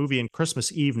 broadcasts the movie in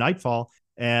Christmas Eve nightfall,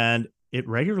 and it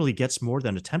regularly gets more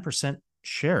than a 10%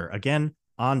 share. Again,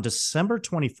 on December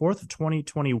 24th of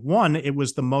 2021, it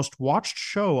was the most watched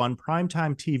show on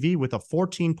primetime TV with a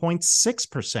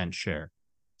 14.6% share.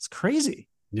 It's crazy.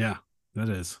 Yeah, that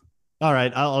is. All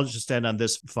right, I'll just end on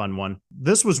this fun one.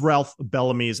 This was Ralph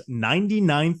Bellamy's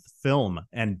 99th film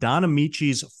and Don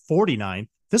Amici's 49th.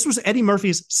 This was Eddie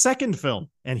Murphy's second film,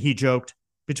 and he joked,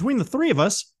 between the three of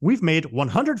us, we've made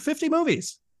 150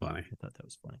 movies. Funny. I thought that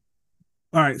was funny.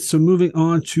 All right, so moving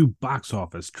on to box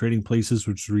office. Trading Places,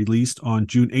 which was released on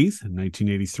June 8th,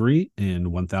 1983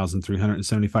 in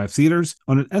 1,375 theaters.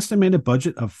 On an estimated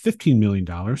budget of $15 million,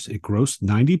 it grossed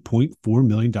 $90.4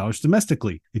 million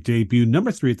domestically. It debuted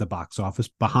number 3 at the box office,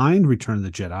 behind Return of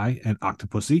the Jedi and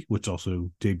Octopussy, which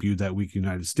also debuted that week in the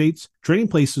United States. Trading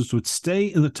Places would stay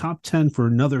in the top 10 for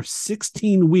another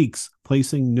 16 weeks,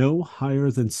 placing no higher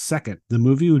than second. The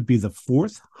movie would be the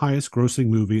 4th highest grossing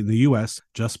movie in the U.S.,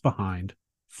 just behind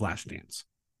Flashdance.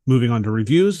 Moving on to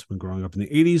reviews. When growing up in the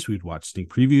 80s, we'd watch sneak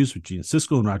previews with Gene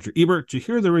Siskel and Roger Ebert to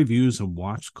hear the reviews and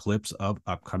watch clips of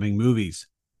upcoming movies.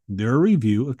 Their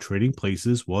review of Trading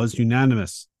Places was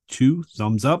unanimous. 2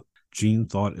 thumbs up. Gene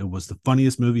thought it was the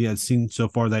funniest movie I'd seen so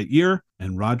far that year,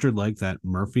 and Roger liked that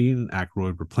Murphy and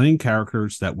Aykroyd were playing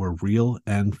characters that were real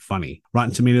and funny.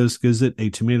 Rotten Tomatoes gives it a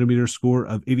tomato meter score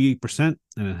of 88%,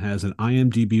 and it has an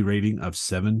IMDb rating of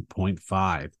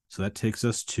 7.5. So that takes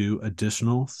us to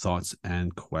additional thoughts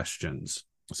and questions.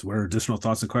 So what are additional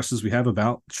thoughts and questions we have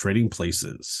about Trading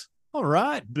Places? All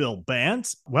right, Bill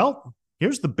Bant. Well,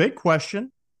 here's the big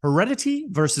question. Heredity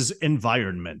versus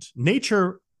environment.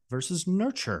 Nature versus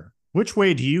nurture. Which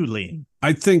way do you lean?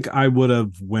 I think I would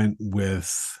have went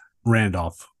with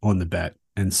Randolph on the bet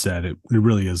and said it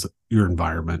really is your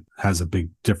environment has a big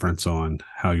difference on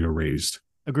how you're raised.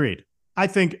 Agreed. I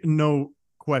think no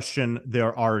question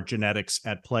there are genetics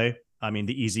at play. I mean,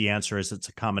 the easy answer is it's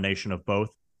a combination of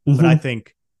both. Mm-hmm. But I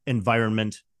think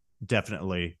environment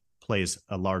definitely plays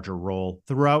a larger role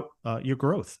throughout your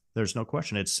growth. There's no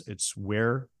question. It's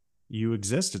where you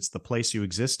exist. It's the place you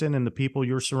exist in and the people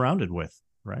you're surrounded with,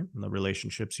 right? And the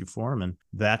relationships you form. And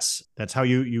that's how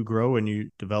you grow and you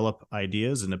develop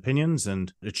ideas and opinions,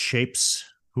 and it shapes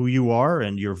who you are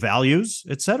and your values,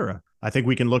 etc. I think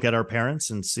we can look at our parents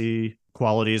and see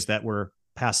qualities that were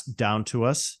passed down to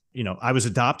us. You know, I was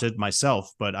adopted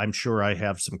myself, but I'm sure I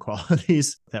have some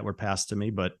qualities that were passed to me,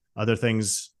 but other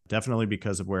things definitely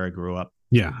because of where I grew up.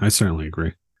 Yeah, I certainly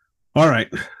agree. All right.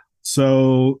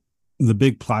 So the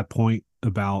big plot point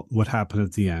about what happened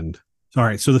at the end. All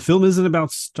right. So the film isn't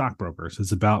about stockbrokers.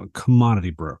 It's about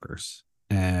commodity brokers.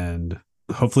 And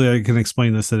hopefully I can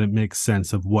explain this and it makes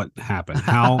sense of what happened.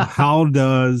 How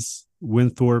does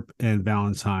Winthrop and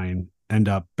Valentine end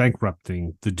up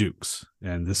bankrupting the Dukes?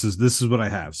 And this is what I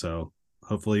have. So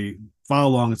hopefully follow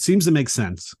along. It seems to make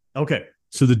sense. Okay.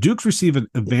 So the Dukes receive an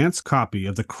advance copy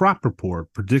of the crop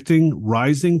report predicting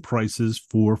rising prices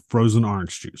for frozen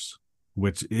orange juice,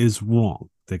 which is wrong.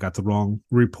 They got the wrong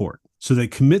report. So they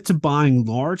commit to buying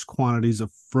large quantities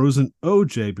of frozen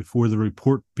OJ before the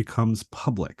report becomes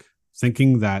public,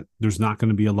 thinking that there's not going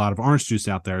to be a lot of orange juice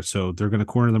out there. So they're going to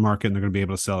corner the market and they're going to be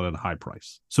able to sell it at a high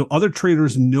price. So other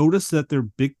traders notice that their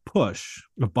big push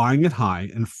of buying it high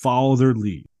and follow their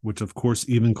lead, which of course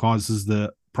even causes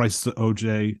the price of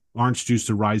OJ orange juice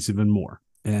to rise even more.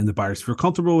 And the buyers feel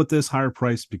comfortable with this higher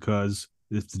price because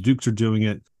if the Dukes are doing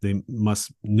it, they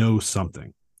must know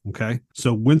something. Okay.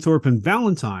 So Winthrop and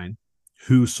Valentine,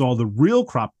 who saw the real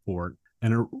crop report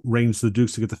and arranged the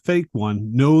Dukes to get the fake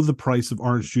one, know the price of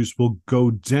orange juice will go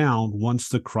down once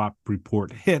the crop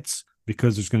report hits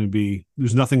because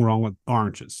there's nothing wrong with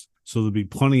oranges. So there'll be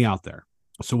plenty out there.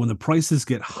 So when the prices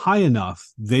get high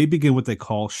enough, they begin what they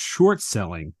call short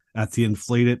selling at the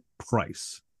inflated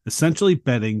price, essentially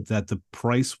betting that the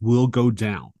price will go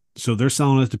down. So they're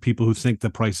selling it to people who think the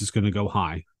price is going to go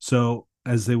high. So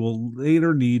as they will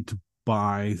later need to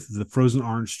buy the frozen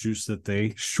orange juice that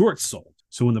they short sold.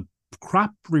 So when the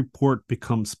crop report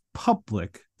becomes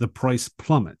public, the price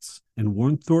plummets, and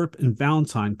Winthrop and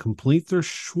Valentine complete their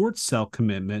short sell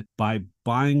commitment by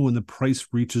buying when the price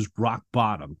reaches rock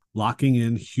bottom, locking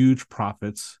in huge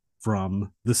profits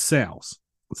from the sales.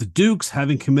 The Dukes,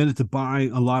 having committed to buy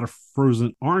a lot of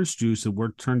frozen orange juice at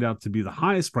what turned out to be the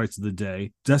highest price of the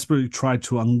day, desperately tried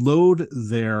to unload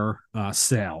their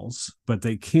sales, but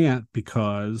they can't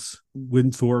because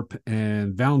Winthrop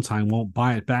and Valentine won't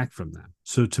buy it back from them.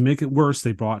 So to make it worse,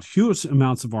 they bought huge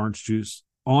amounts of orange juice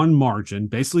on margin,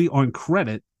 basically on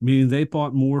credit, meaning they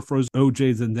bought more frozen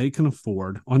OJ than they can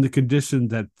afford on the condition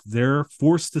that they're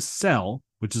forced to sell,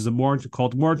 which is a margin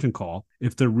called margin call,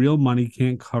 if the real money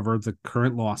can't cover the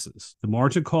current losses. The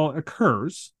margin call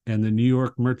occurs, and the New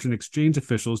York Merchant Exchange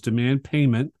officials demand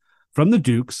payment from the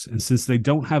Dukes, and since they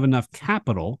don't have enough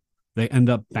capital, they end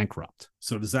up bankrupt.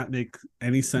 So does that make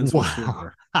any sense?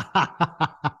 Wow.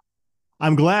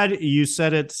 I'm glad you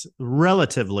said it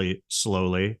relatively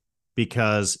slowly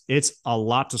because it's a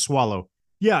lot to swallow.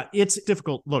 Yeah, it's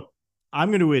difficult. Look, I'm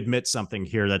going to admit something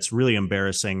here that's really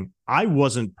embarrassing. I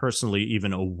wasn't personally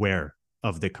even aware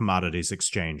of the Commodities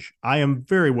Exchange. I am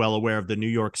very well aware of the New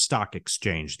York Stock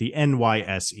Exchange, the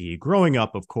NYSE. Growing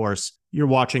up, of course, you're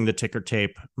watching the ticker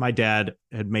tape. My dad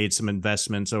had made some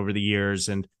investments over the years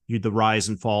and the rise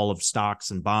and fall of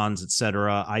stocks and bonds,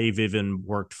 etc. I've even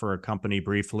worked for a company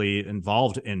briefly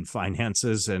involved in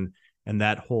finances and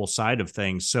that whole side of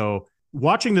things. So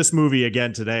watching this movie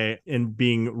again today and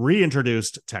being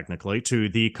reintroduced technically to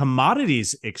the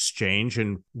Commodities Exchange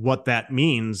and what that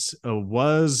means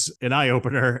was an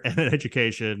eye-opener and an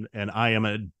education, and I am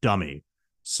a dummy.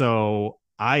 So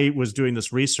I was doing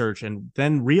this research and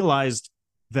then realized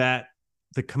that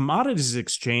the Commodities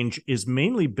Exchange is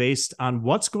mainly based on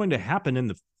what's going to happen in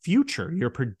the future. You're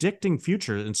predicting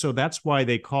future. And so that's why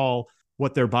they call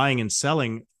what they're buying and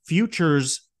selling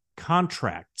futures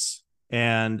contracts.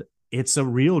 And it's a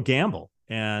real gamble.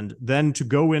 And then to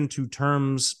go into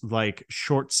terms like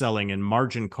short selling and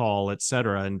margin call, et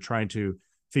cetera, and trying to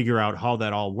figure out how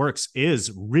that all works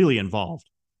is really involved.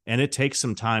 And it takes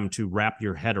some time to wrap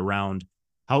your head around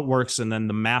how it works and then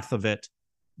the math of it.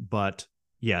 But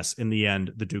yes, in the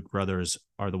end, the Duke brothers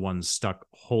are the ones stuck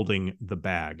holding the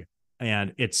bag.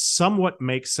 And it somewhat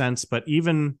makes sense, but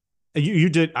even you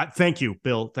did. Thank you,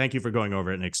 Bill. Thank you for going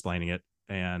over it and explaining it.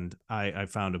 And I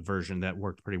found a version that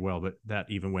worked pretty well, but that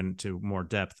even went into more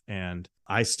depth. And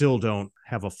I still don't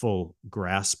have a full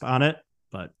grasp on it,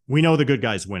 but we know the good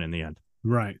guys win in the end.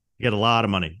 Right. You get a lot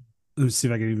of money. Let me see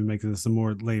if I can even make this in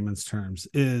more layman's terms.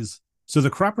 So the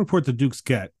crop report the Dukes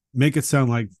get make it sound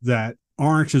like that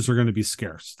oranges are going to be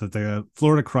scarce, that the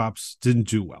Florida crops didn't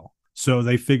do well. So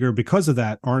they figure because of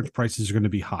that, orange prices are going to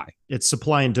be high. It's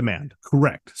supply and demand.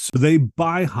 Correct. So they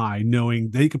buy high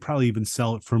knowing they could probably even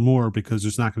sell it for more because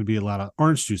there's not going to be a lot of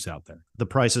orange juice out there. The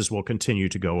prices will continue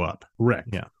to go up. Correct.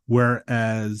 Yeah.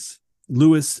 Whereas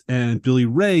Lewis and Billy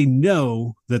Ray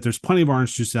know that there's plenty of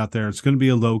orange juice out there. It's going to be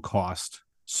a low cost.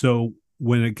 So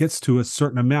when it gets to a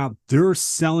certain amount, they're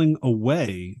selling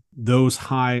away those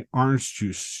high orange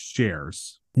juice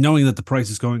shares, knowing that the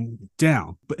price is going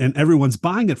down. And everyone's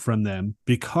buying it from them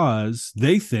because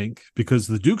they think, because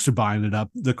the Dukes are buying it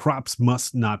up, the crops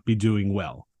must not be doing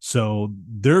well. So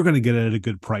they're going to get it at a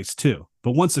good price too.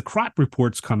 But once the crop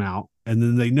reports come out, and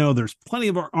then they know there's plenty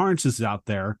of oranges out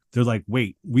there, they're like,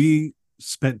 wait, we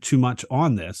spent too much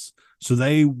on this. So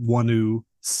they want to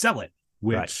sell it,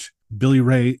 which... Right. Billy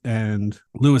Ray and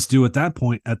Lewis do at that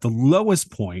point at the lowest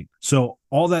point. So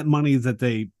all that money that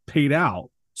they paid out,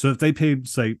 so if they paid,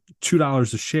 say,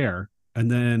 $2 a share and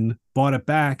then bought it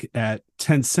back at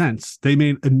 10 cents, they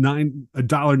made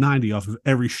 $1.90 off of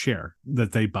every share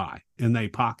that they buy in their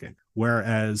pocket.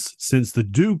 Whereas since the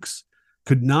Dukes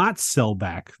could not sell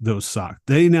back those stocks,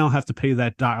 they now have to pay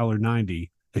that $1.90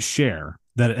 a share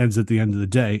that ends at the end of the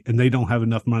day, and they don't have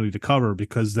enough money to cover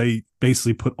because they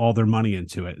basically put all their money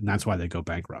into it, and that's why they go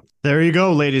bankrupt. There you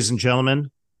go, ladies and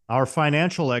gentlemen. Our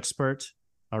financial expert,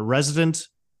 our resident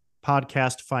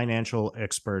podcast financial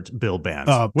expert, Bill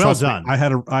Bands. Well done. I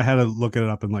had to look it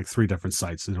up in like 3 different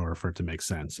sites in order for it to make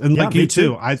sense. And like you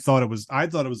too, I thought it was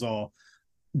all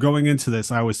going into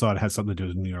this. I always thought it had something to do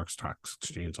with the New York Stock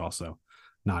Exchange, also,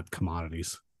 not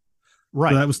commodities.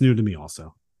 Right. So that was new to me,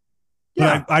 also.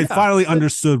 Yeah, I finally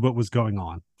understood what was going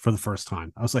on for the first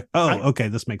time. I was like, okay,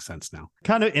 this makes sense now.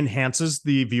 Kind of enhances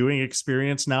the viewing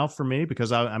experience now for me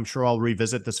because I'm sure I'll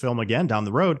revisit this film again down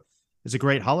the road. It's a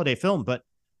great holiday film, but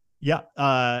yeah.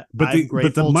 But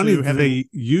the money that they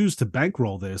use to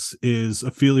bankroll this is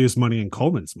Ophelia's money and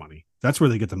Coleman's money. That's where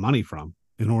they get the money from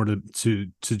in order to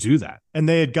do that. And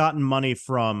they had gotten money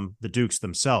from the Dukes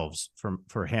themselves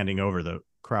for handing over the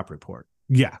crop report.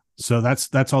 Yeah. So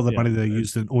that's all the money they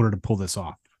used in order to pull this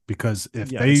off. Because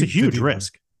if it's a huge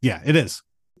risk. Yeah, it is.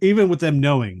 Even with them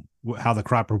knowing how the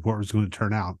crop report was going to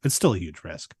turn out, it's still a huge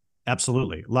risk.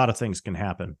 Absolutely. A lot of things can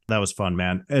happen. That was fun,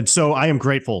 man. And so I am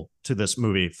grateful to this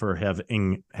movie for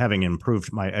having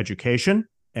improved my education.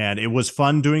 And it was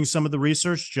fun doing some of the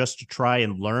research just to try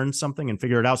and learn something and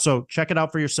figure it out. So check it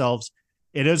out for yourselves.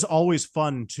 It is always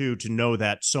fun, too, to know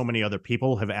that so many other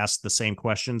people have asked the same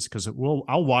questions, because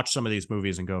I'll watch some of these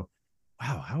movies and go,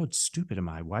 wow, how stupid am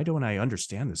I? Why don't I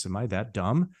understand this? Am I that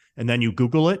dumb? And then you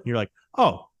Google it and you're like,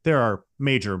 oh, there are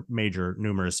major,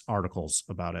 numerous articles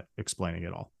about it explaining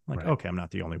it all. Like, okay, I'm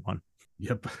not the only one.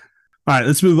 Yep. All right,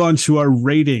 let's move on to our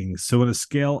ratings. So on a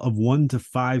scale of 1 to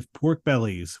 5 pork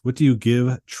bellies, what do you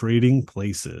give Trading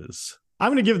Places? I'm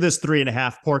going to give this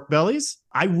 3.5 pork bellies.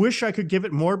 I wish I could give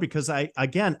it more, because I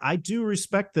do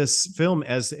respect this film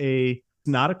as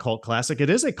not a cult classic. It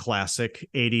is a classic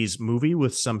 80s movie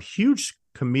with some huge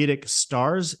comedic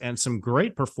stars and some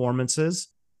great performances.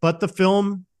 But the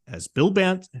film, as Bill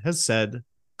Bant has said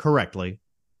correctly,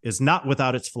 is not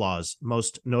without its flaws,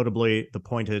 most notably the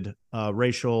pointed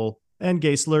racial and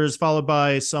gay slurs, followed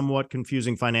by somewhat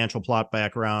confusing financial plot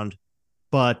background.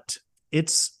 But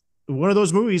it's one of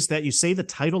those movies that you say the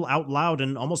title out loud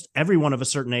and almost everyone of a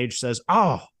certain age says,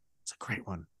 oh, it's a great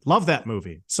one. Love that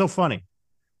movie. So funny.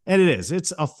 And it is.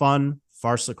 It's a fun,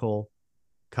 farcical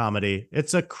comedy.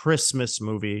 It's a Christmas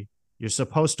movie. You're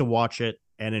supposed to watch it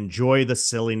and enjoy the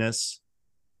silliness.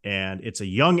 And it's a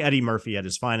young Eddie Murphy at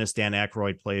his finest. Dan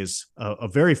Aykroyd plays a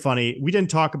very funny. We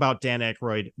didn't talk about Dan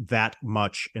Aykroyd that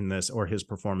much in this, or his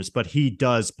performance, but he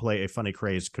does play a funny,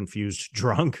 crazed, confused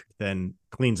drunk, then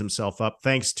cleans himself up.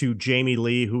 Thanks to Jamie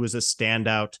Lee, who is a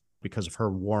standout because of her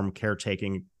warm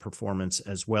caretaking performance,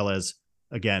 as well as,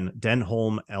 again,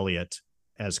 Denholm Elliott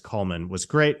as Coleman was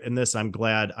great in this. I'm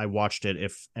glad I watched it,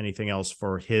 if anything else,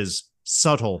 for his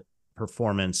subtle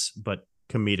performance, but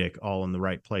comedic, all in the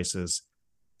right places.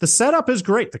 The setup is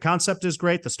great. The concept is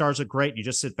great. The stars are great. You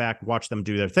just sit back, watch them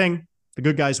do their thing. The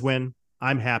good guys win.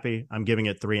 I'm happy. I'm giving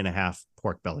it 3.5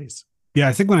 pork bellies. Yeah,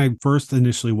 I think when I first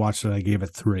initially watched it, I gave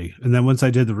it 3. And then once I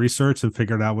did the research and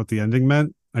figured out what the ending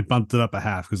meant, I bumped it up a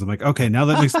half, because I'm like, okay, now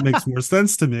that makes more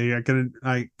sense to me. I can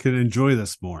enjoy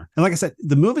this more. And like I said,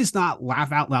 the movie's not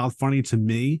laugh out loud funny to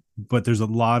me, but there's a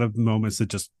lot of moments that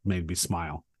just made me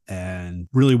smile, and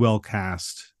really well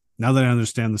cast. Now that I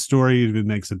understand the story, it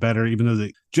makes it better, even though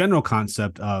the general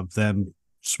concept of them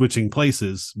switching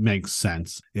places makes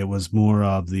sense. It was more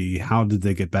of the how did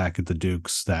they get back at the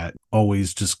Dukes that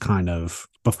always just kind of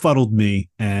befuddled me.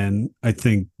 And I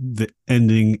think the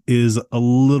ending is a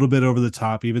little bit over the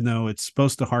top, even though it's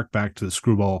supposed to hark back to the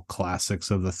screwball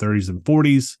classics of the 30s and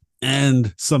 40s.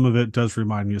 And some of it does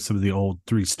remind me of some of the old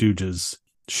Three Stooges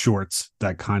shorts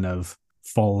that kind of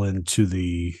fall into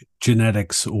the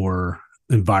genetics or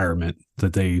environment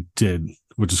that they did,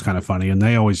 which is kind of funny. And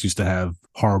they always used to have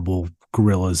horrible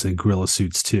gorillas in gorilla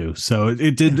suits too. So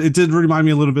it did remind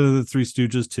me a little bit of the Three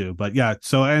Stooges too. But yeah,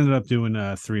 so I ended up doing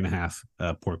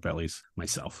 3.5 pork bellies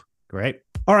myself. Great.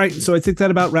 All right. So I think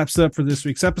that about wraps it up for this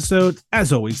week's episode.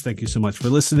 As always, thank you so much for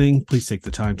listening. Please take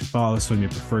the time to follow us on your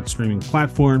preferred streaming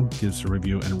platform. Give us a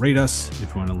review and rate us.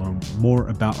 If you want to learn more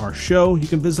about our show, you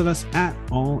can visit us at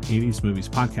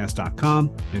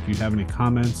all80smoviespodcast.com. If you have any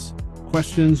comments,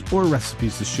 questions, or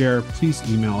recipes to share, please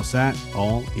email us at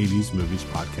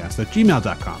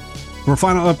all80smoviespodcast@gmail.com. For our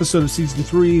final episode of season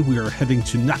 3, we are heading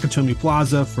to Nakatomi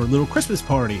Plaza for a little Christmas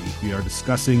party. We are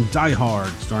discussing Die Hard,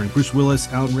 starring Bruce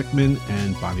Willis, Alan Rickman,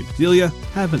 and Bobby Padilla.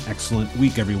 Have an excellent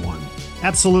week, everyone.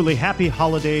 Absolutely. Happy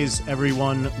holidays,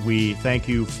 everyone. We thank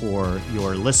you for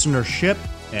your listenership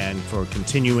and for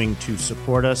continuing to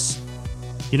support us.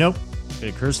 You know, it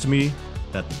occurs to me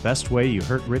that the best way you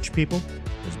hurt rich people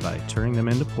is by turning them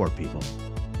into poor people.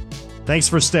 Thanks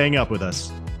for staying up with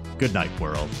us. Good night,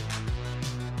 world.